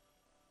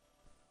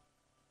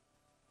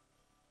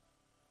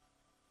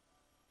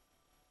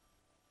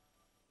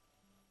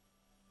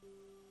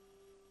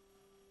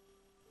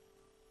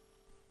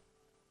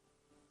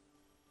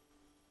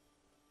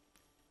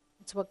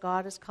 It's what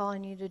God is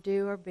calling you to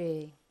do or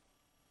be.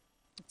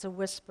 It's a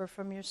whisper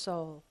from your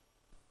soul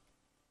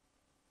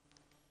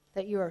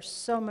that you are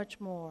so much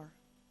more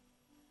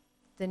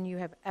than you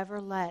have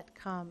ever let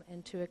come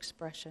into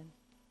expression.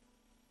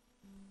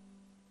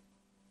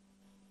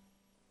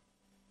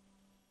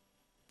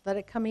 Let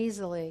it come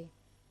easily.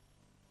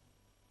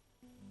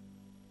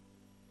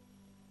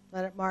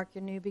 Let it mark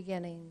your new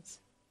beginnings.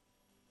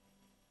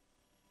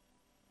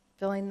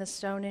 Feeling the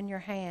stone in your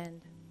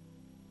hand.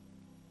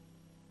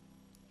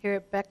 Hear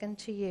it beckon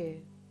to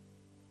you.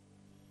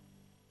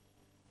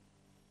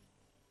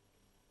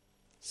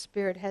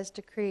 Spirit has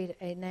decreed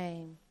a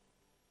name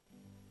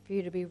for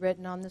you to be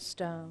written on the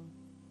stone.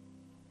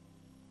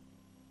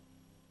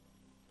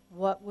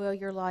 What will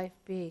your life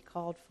be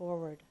called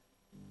forward?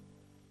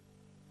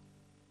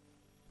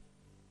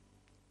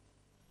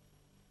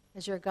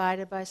 As you're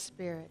guided by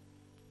Spirit,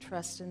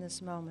 trust in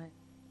this moment,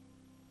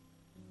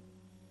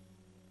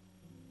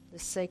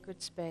 this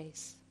sacred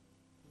space,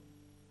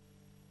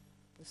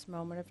 this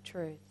moment of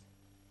truth.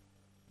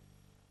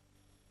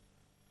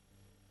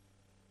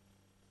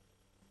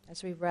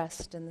 As we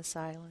rest in the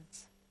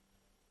silence.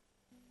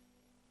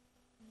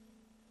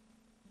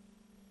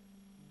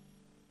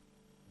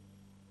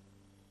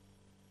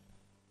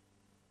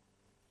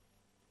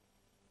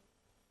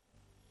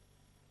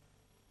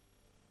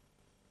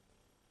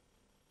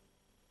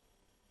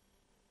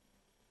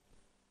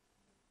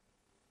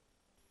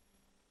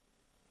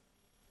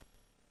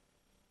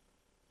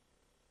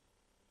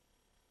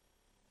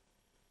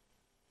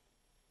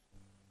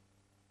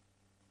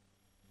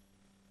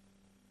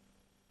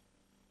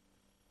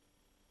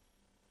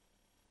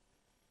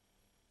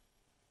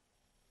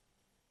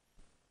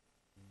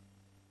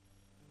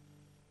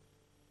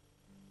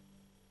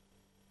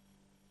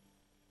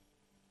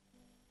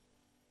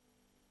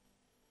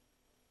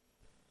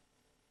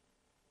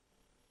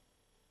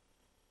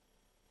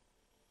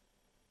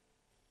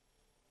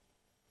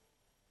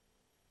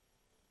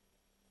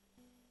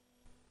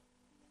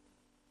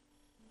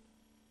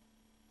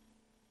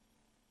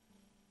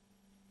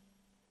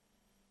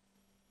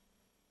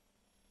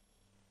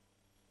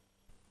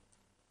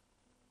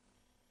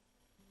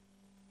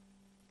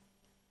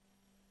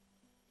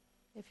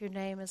 If your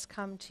name has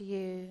come to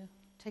you,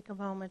 take a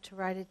moment to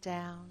write it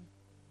down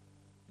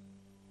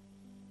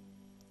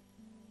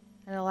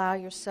and allow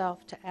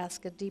yourself to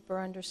ask a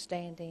deeper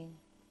understanding,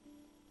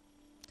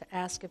 to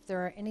ask if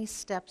there are any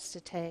steps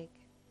to take.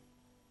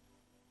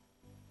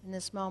 In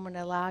this moment,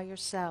 allow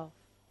yourself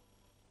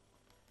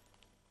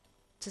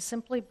to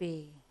simply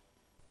be,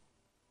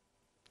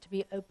 to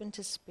be open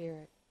to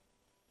Spirit,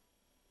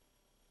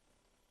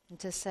 and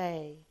to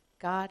say,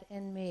 God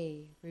in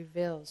me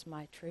reveals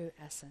my true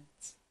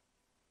essence.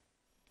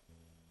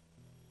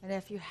 And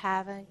if you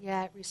haven't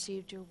yet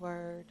received your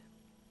word,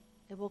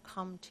 it will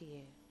come to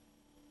you.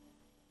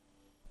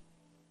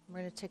 We're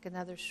going to take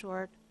another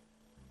short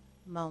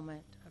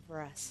moment of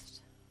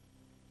rest.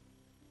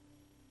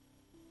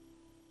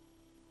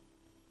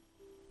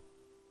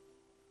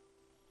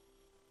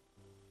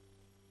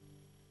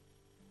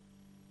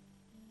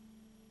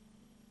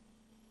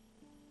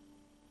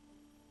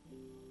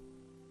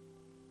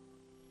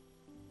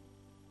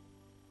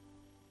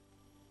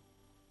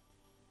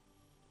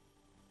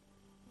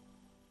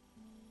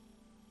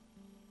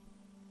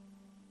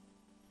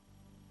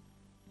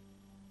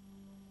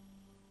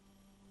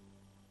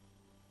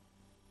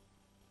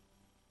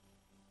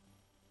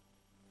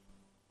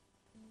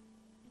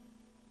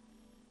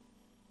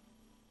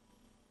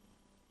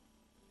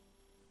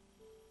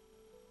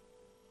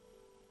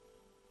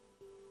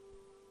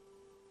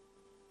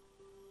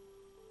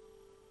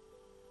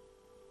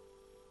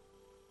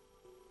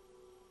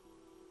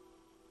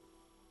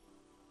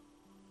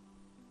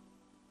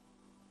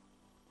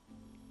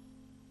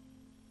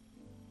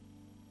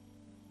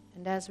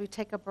 And as we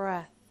take a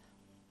breath,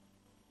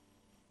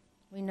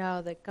 we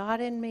know that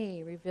God in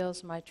me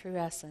reveals my true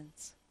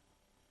essence.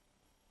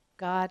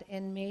 God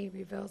in me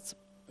reveals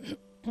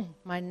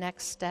my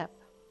next step.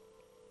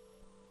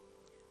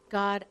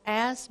 God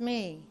as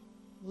me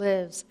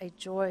lives a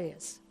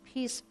joyous,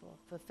 peaceful,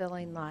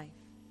 fulfilling life.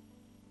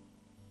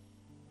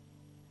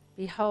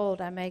 Behold,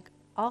 I make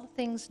all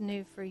things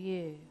new for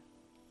you,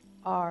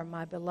 are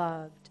my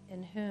beloved,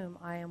 in whom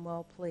I am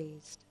well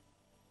pleased.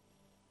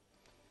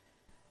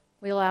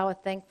 We allow a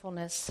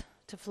thankfulness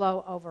to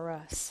flow over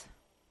us.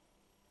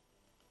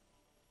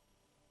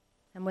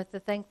 And with the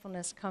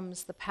thankfulness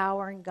comes the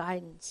power and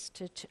guidance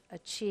to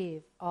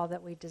achieve all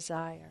that we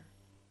desire.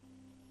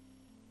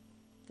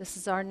 This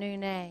is our new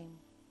name.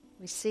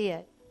 We see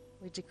it.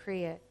 We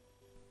decree it.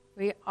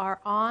 We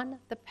are on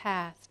the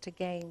path to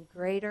gain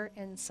greater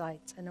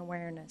insights and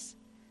awareness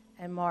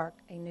and mark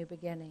a new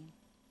beginning.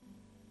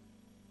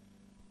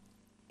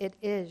 It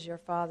is your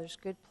Father's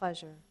good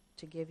pleasure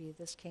to give you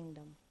this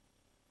kingdom.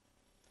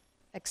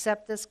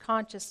 Accept this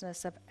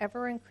consciousness of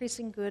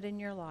ever-increasing good in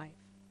your life.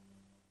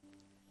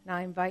 Now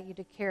I invite you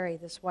to carry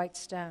this white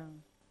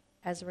stone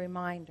as a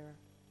reminder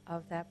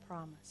of that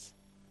promise.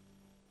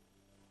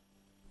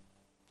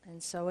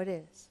 And so it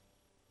is.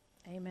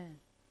 Amen.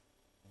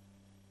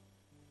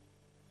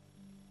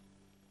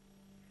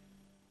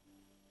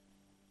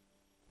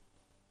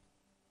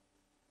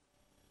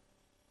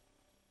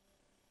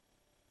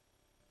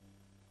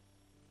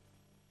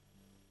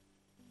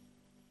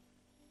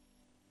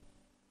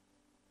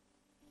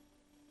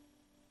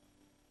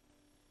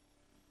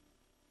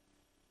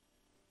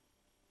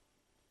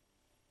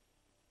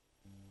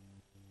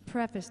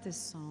 Preface this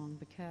song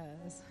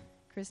because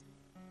Chris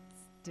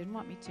didn't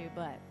want me to,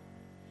 but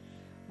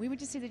we went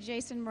to see the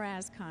Jason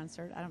Mraz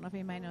concert. I don't know if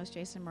anybody knows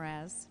Jason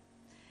Mraz.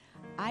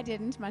 I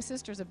didn't. My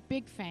sister's a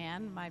big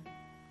fan. My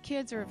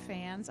kids are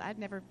fans. I'd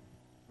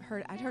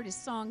heard his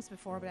songs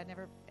before, but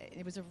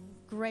it was a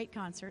great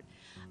concert.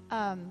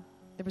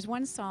 There was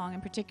one song in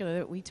particular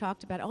that we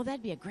talked about. Oh,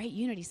 that'd be a great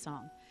Unity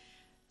song.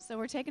 So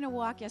we're taking a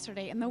walk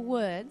yesterday in the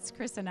woods,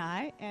 Chris and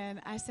I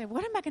said,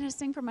 what am I going to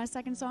sing for my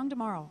second song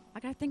tomorrow? I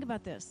got to think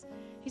about this.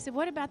 He said,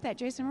 what about that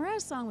Jason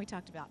Mraz song we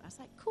talked about? I was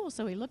like, cool.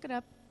 So we look it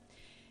up,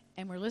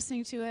 and we're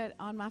listening to it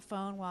on my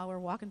phone while we're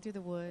walking through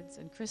the woods,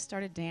 and Chris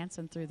started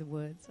dancing through the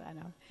woods. I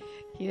know.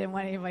 He didn't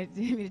want anybody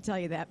me to tell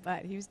you that,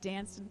 but he was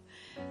dancing.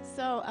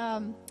 So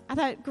I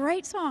thought,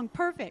 great song,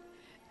 perfect.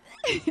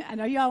 I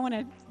know y'all want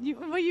to, you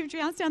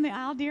bounce down the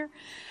aisle, dear?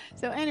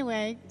 So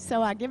anyway,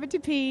 so I give it to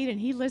Pete,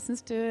 and he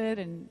listens to it,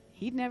 and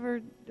he'd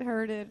never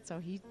heard it,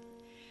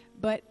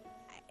 but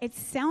it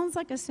sounds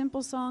like a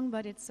simple song,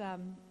 but it's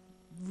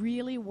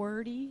really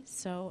wordy,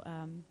 so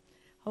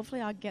hopefully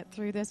I'll get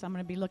through this. I'm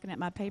going to be looking at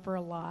my paper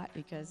a lot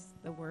because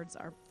the words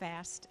are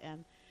fast,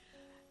 and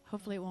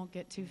hopefully it won't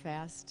get too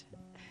fast.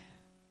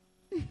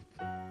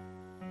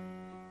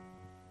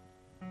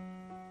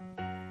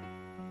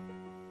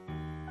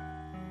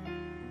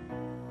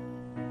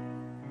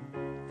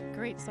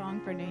 Great song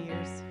for New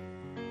Year's.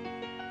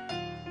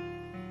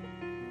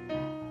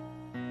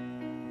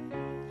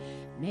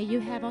 May you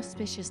have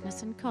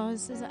auspiciousness and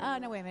causes.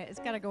 No, wait a minute. It's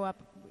got to go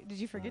up. Did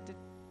you forget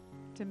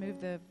to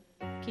move the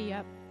key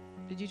up?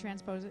 Did you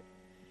transpose it?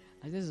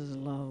 This is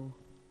low.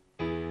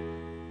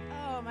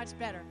 Oh, much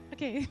better.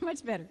 Okay,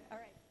 much better. All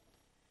right.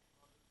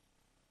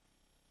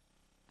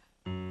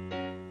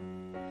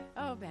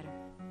 Oh, better.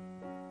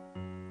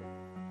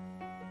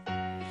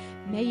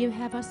 May you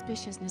have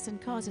auspiciousness and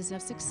causes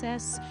of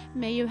success.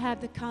 May you have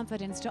the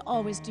confidence to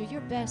always do your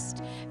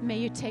best. May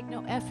you take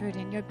no effort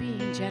in your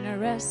being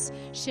generous,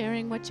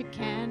 sharing what you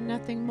can,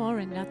 nothing more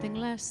and nothing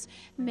less.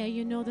 May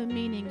you know the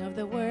meaning of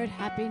the word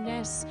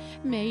happiness.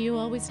 May you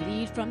always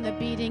lead from the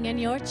beating in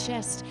your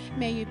chest.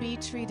 May you be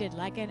treated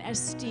like an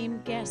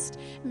esteemed guest.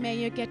 May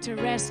you get to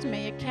rest.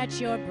 May you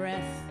catch your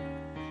breath.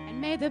 And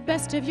may the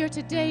best of your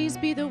todays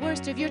be the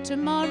worst of your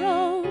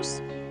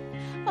tomorrows.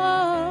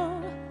 Oh.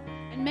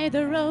 May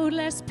the road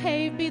less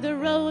paved be the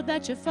road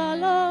that you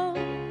follow.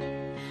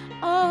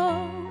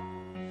 Oh,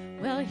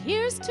 well,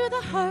 here's to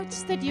the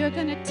hearts that you're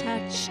gonna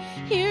touch.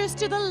 Here's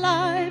to the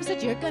lives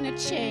that you're gonna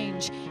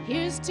change.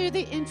 Here's to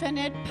the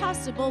infinite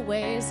possible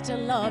ways to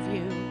love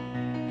you.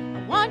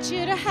 I want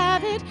you to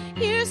have it.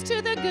 Here's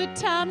to the good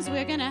times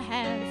we're gonna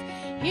have.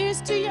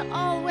 Here's to you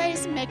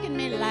always making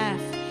me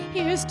laugh.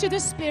 Here's to the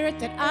spirit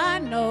that I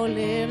know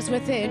lives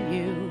within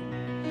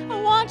you.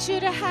 I want you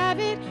to have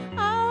it.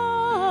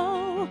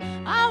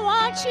 I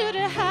want you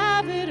to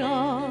have it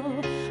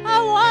all.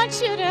 I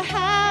want you to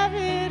have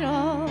it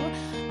all.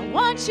 I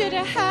want you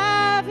to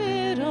have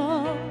it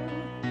all.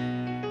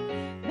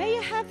 May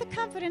you have the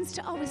confidence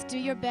to always do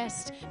your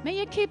best. May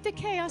you keep the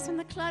chaos and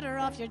the clutter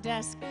off your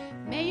desk.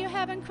 May you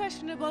have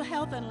unquestionable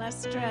health and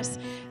less stress.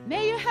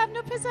 May you have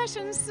no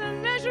possessions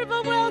and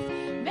measurable wealth.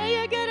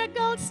 May you get a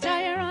gold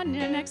star on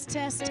your next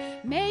test.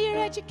 May your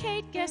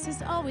educate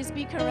guesses always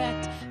be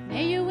correct.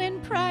 May you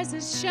win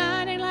prizes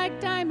shining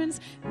like diamonds.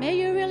 May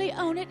you really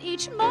own it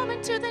each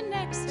moment to the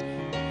next.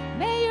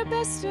 May your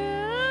best...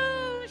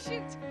 Oh,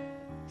 shoot.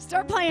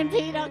 Start playing,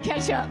 Pete. I'll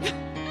catch up.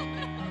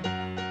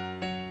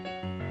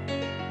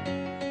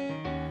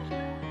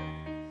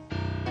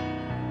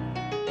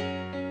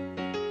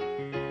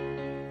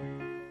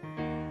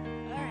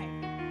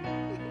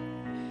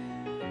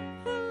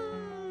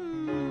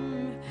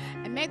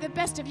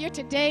 your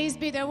todays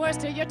be the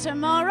worst of your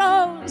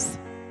tomorrows.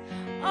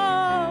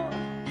 Oh,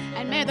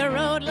 and may the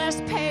road less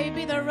paved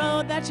be the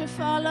road that you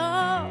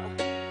follow.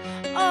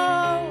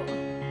 Oh,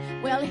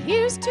 well,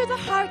 here's to the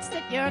hearts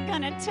that you're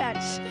gonna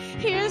touch.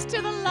 Here's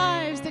to the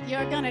lives that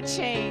you're gonna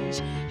change.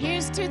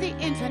 Here's to the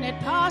infinite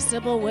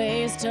possible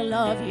ways to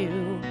love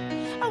you.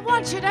 I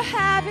want you to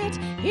have it.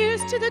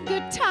 Here's to the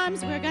good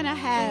times we're gonna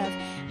have.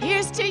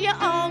 Here's to you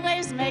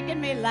always making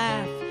me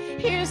laugh.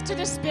 Here's to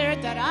the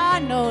spirit that I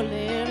know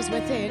lives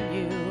within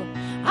you.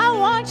 I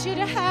want you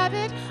to have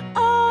it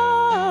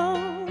all.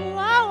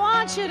 I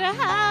want you to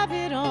have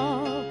it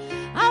all.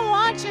 I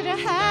want you to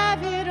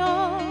have it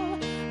all.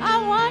 I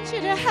want you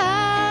to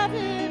have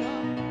it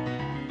all.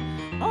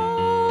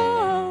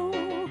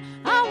 Oh,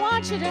 I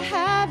want you to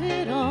have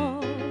it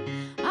all.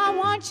 I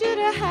want you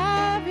to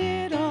have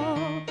it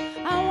all.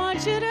 I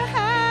want you to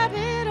have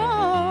it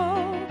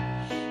all.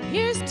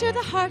 Here's to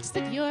the hearts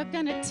that you're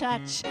gonna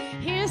touch.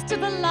 Here's to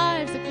the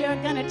lives that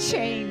you're gonna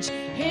change.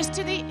 Here's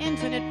to the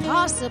infinite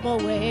possible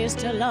ways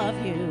to love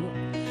you.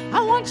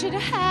 I want you to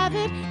have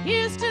it.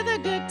 Here's to the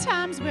good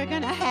times we're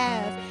gonna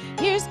have.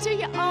 Here's to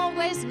you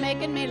always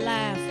making me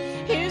laugh.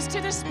 Here's to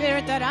the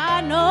spirit that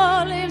I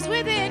know lives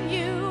within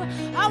you.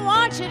 I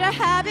want you to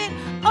have it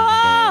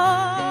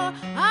all.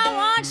 I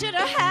want you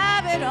to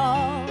have it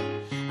all.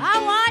 I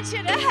want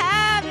you to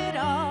have it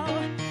all.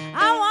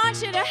 I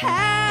want you to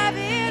have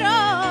it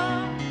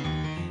all.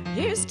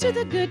 Here's to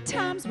the good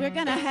times we're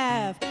gonna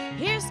have.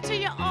 Here's to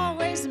you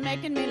always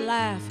making me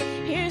laugh.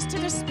 Here's to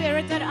the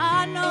spirit that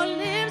I know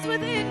lives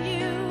within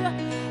you.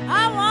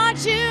 I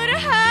want you to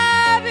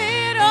have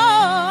it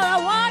all. I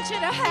want you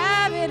to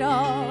have it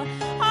all.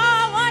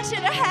 I want you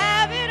to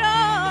have it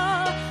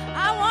all.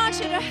 I want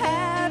you to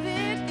have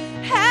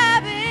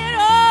it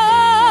all.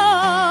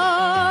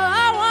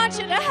 I want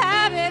you to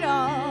have it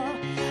all.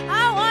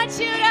 I want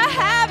you to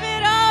have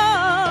it all.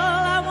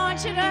 I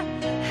want you to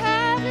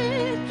have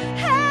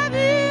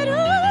it all.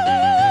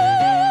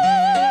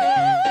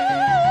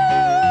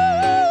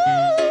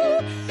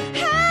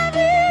 Have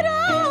it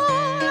all.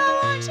 I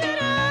want you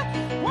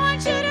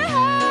to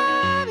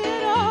have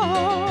it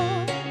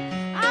all.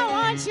 I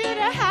want you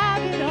to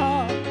have it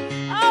all.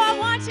 Oh, I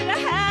want you to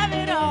have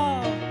it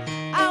all.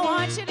 I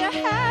want you to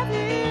have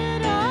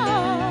it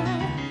all.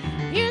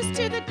 Here's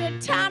to the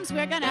good times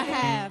we're gonna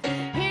have.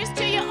 Here's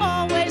to you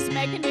always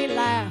making me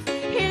laugh.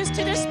 Here's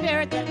to the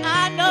spirit that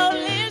I know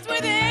lives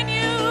within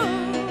you.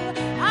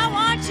 I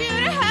want you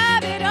to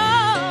have it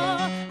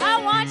all. I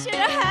want you to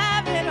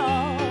have it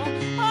all.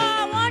 Oh,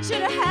 I want you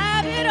to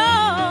have it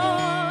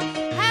all.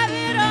 Have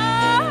it all.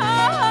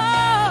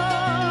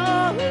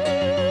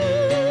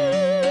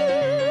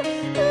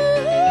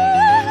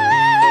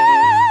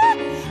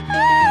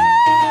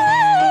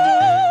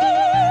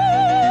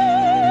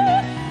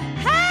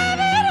 Have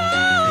it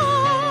all.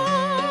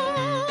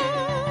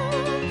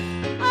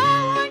 I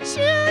want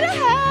you to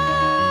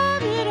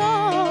have it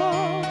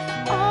all.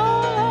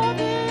 All of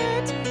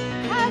it.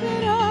 Have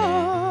it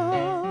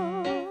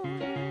all.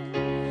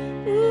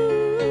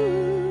 Ooh.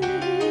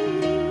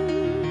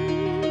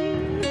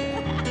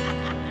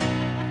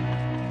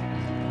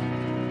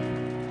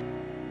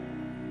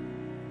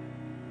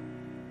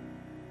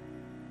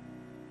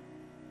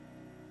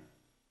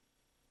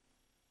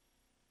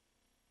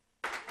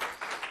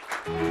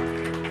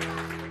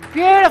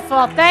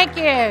 Beautiful. Thank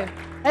you.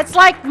 It's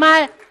like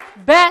my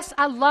best.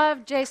 I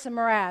love Jason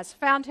Mraz.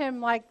 Found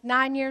him like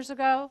 9 years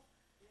ago.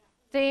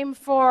 Theme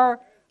for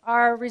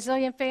our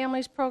Resilient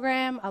Families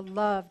program. I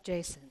love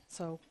Jason.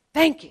 So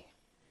thank you.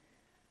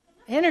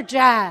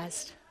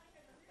 Energized.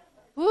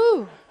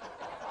 Woo.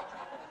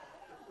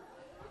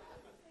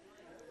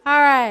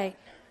 All right.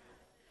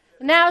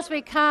 Now as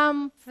we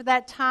come for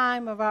that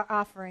time of our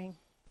offering,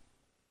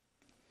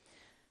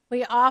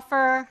 we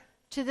offer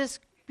to this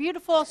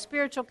beautiful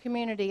spiritual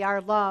community our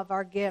love,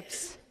 our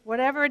gifts,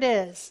 whatever it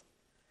is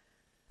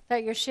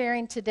that you're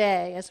sharing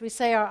today as we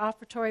say our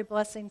offertory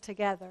blessing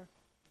together.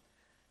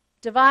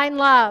 Divine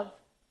love,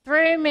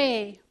 through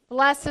me,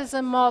 blesses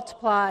and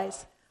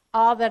multiplies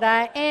all that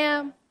I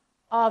am,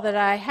 all that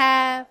I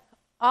have,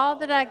 all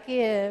that I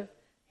give,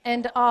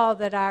 and all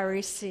that I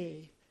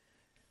receive.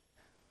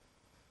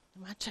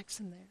 My check's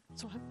in there,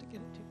 so I have to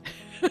get it to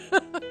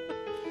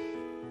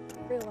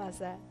you. Realize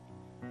that.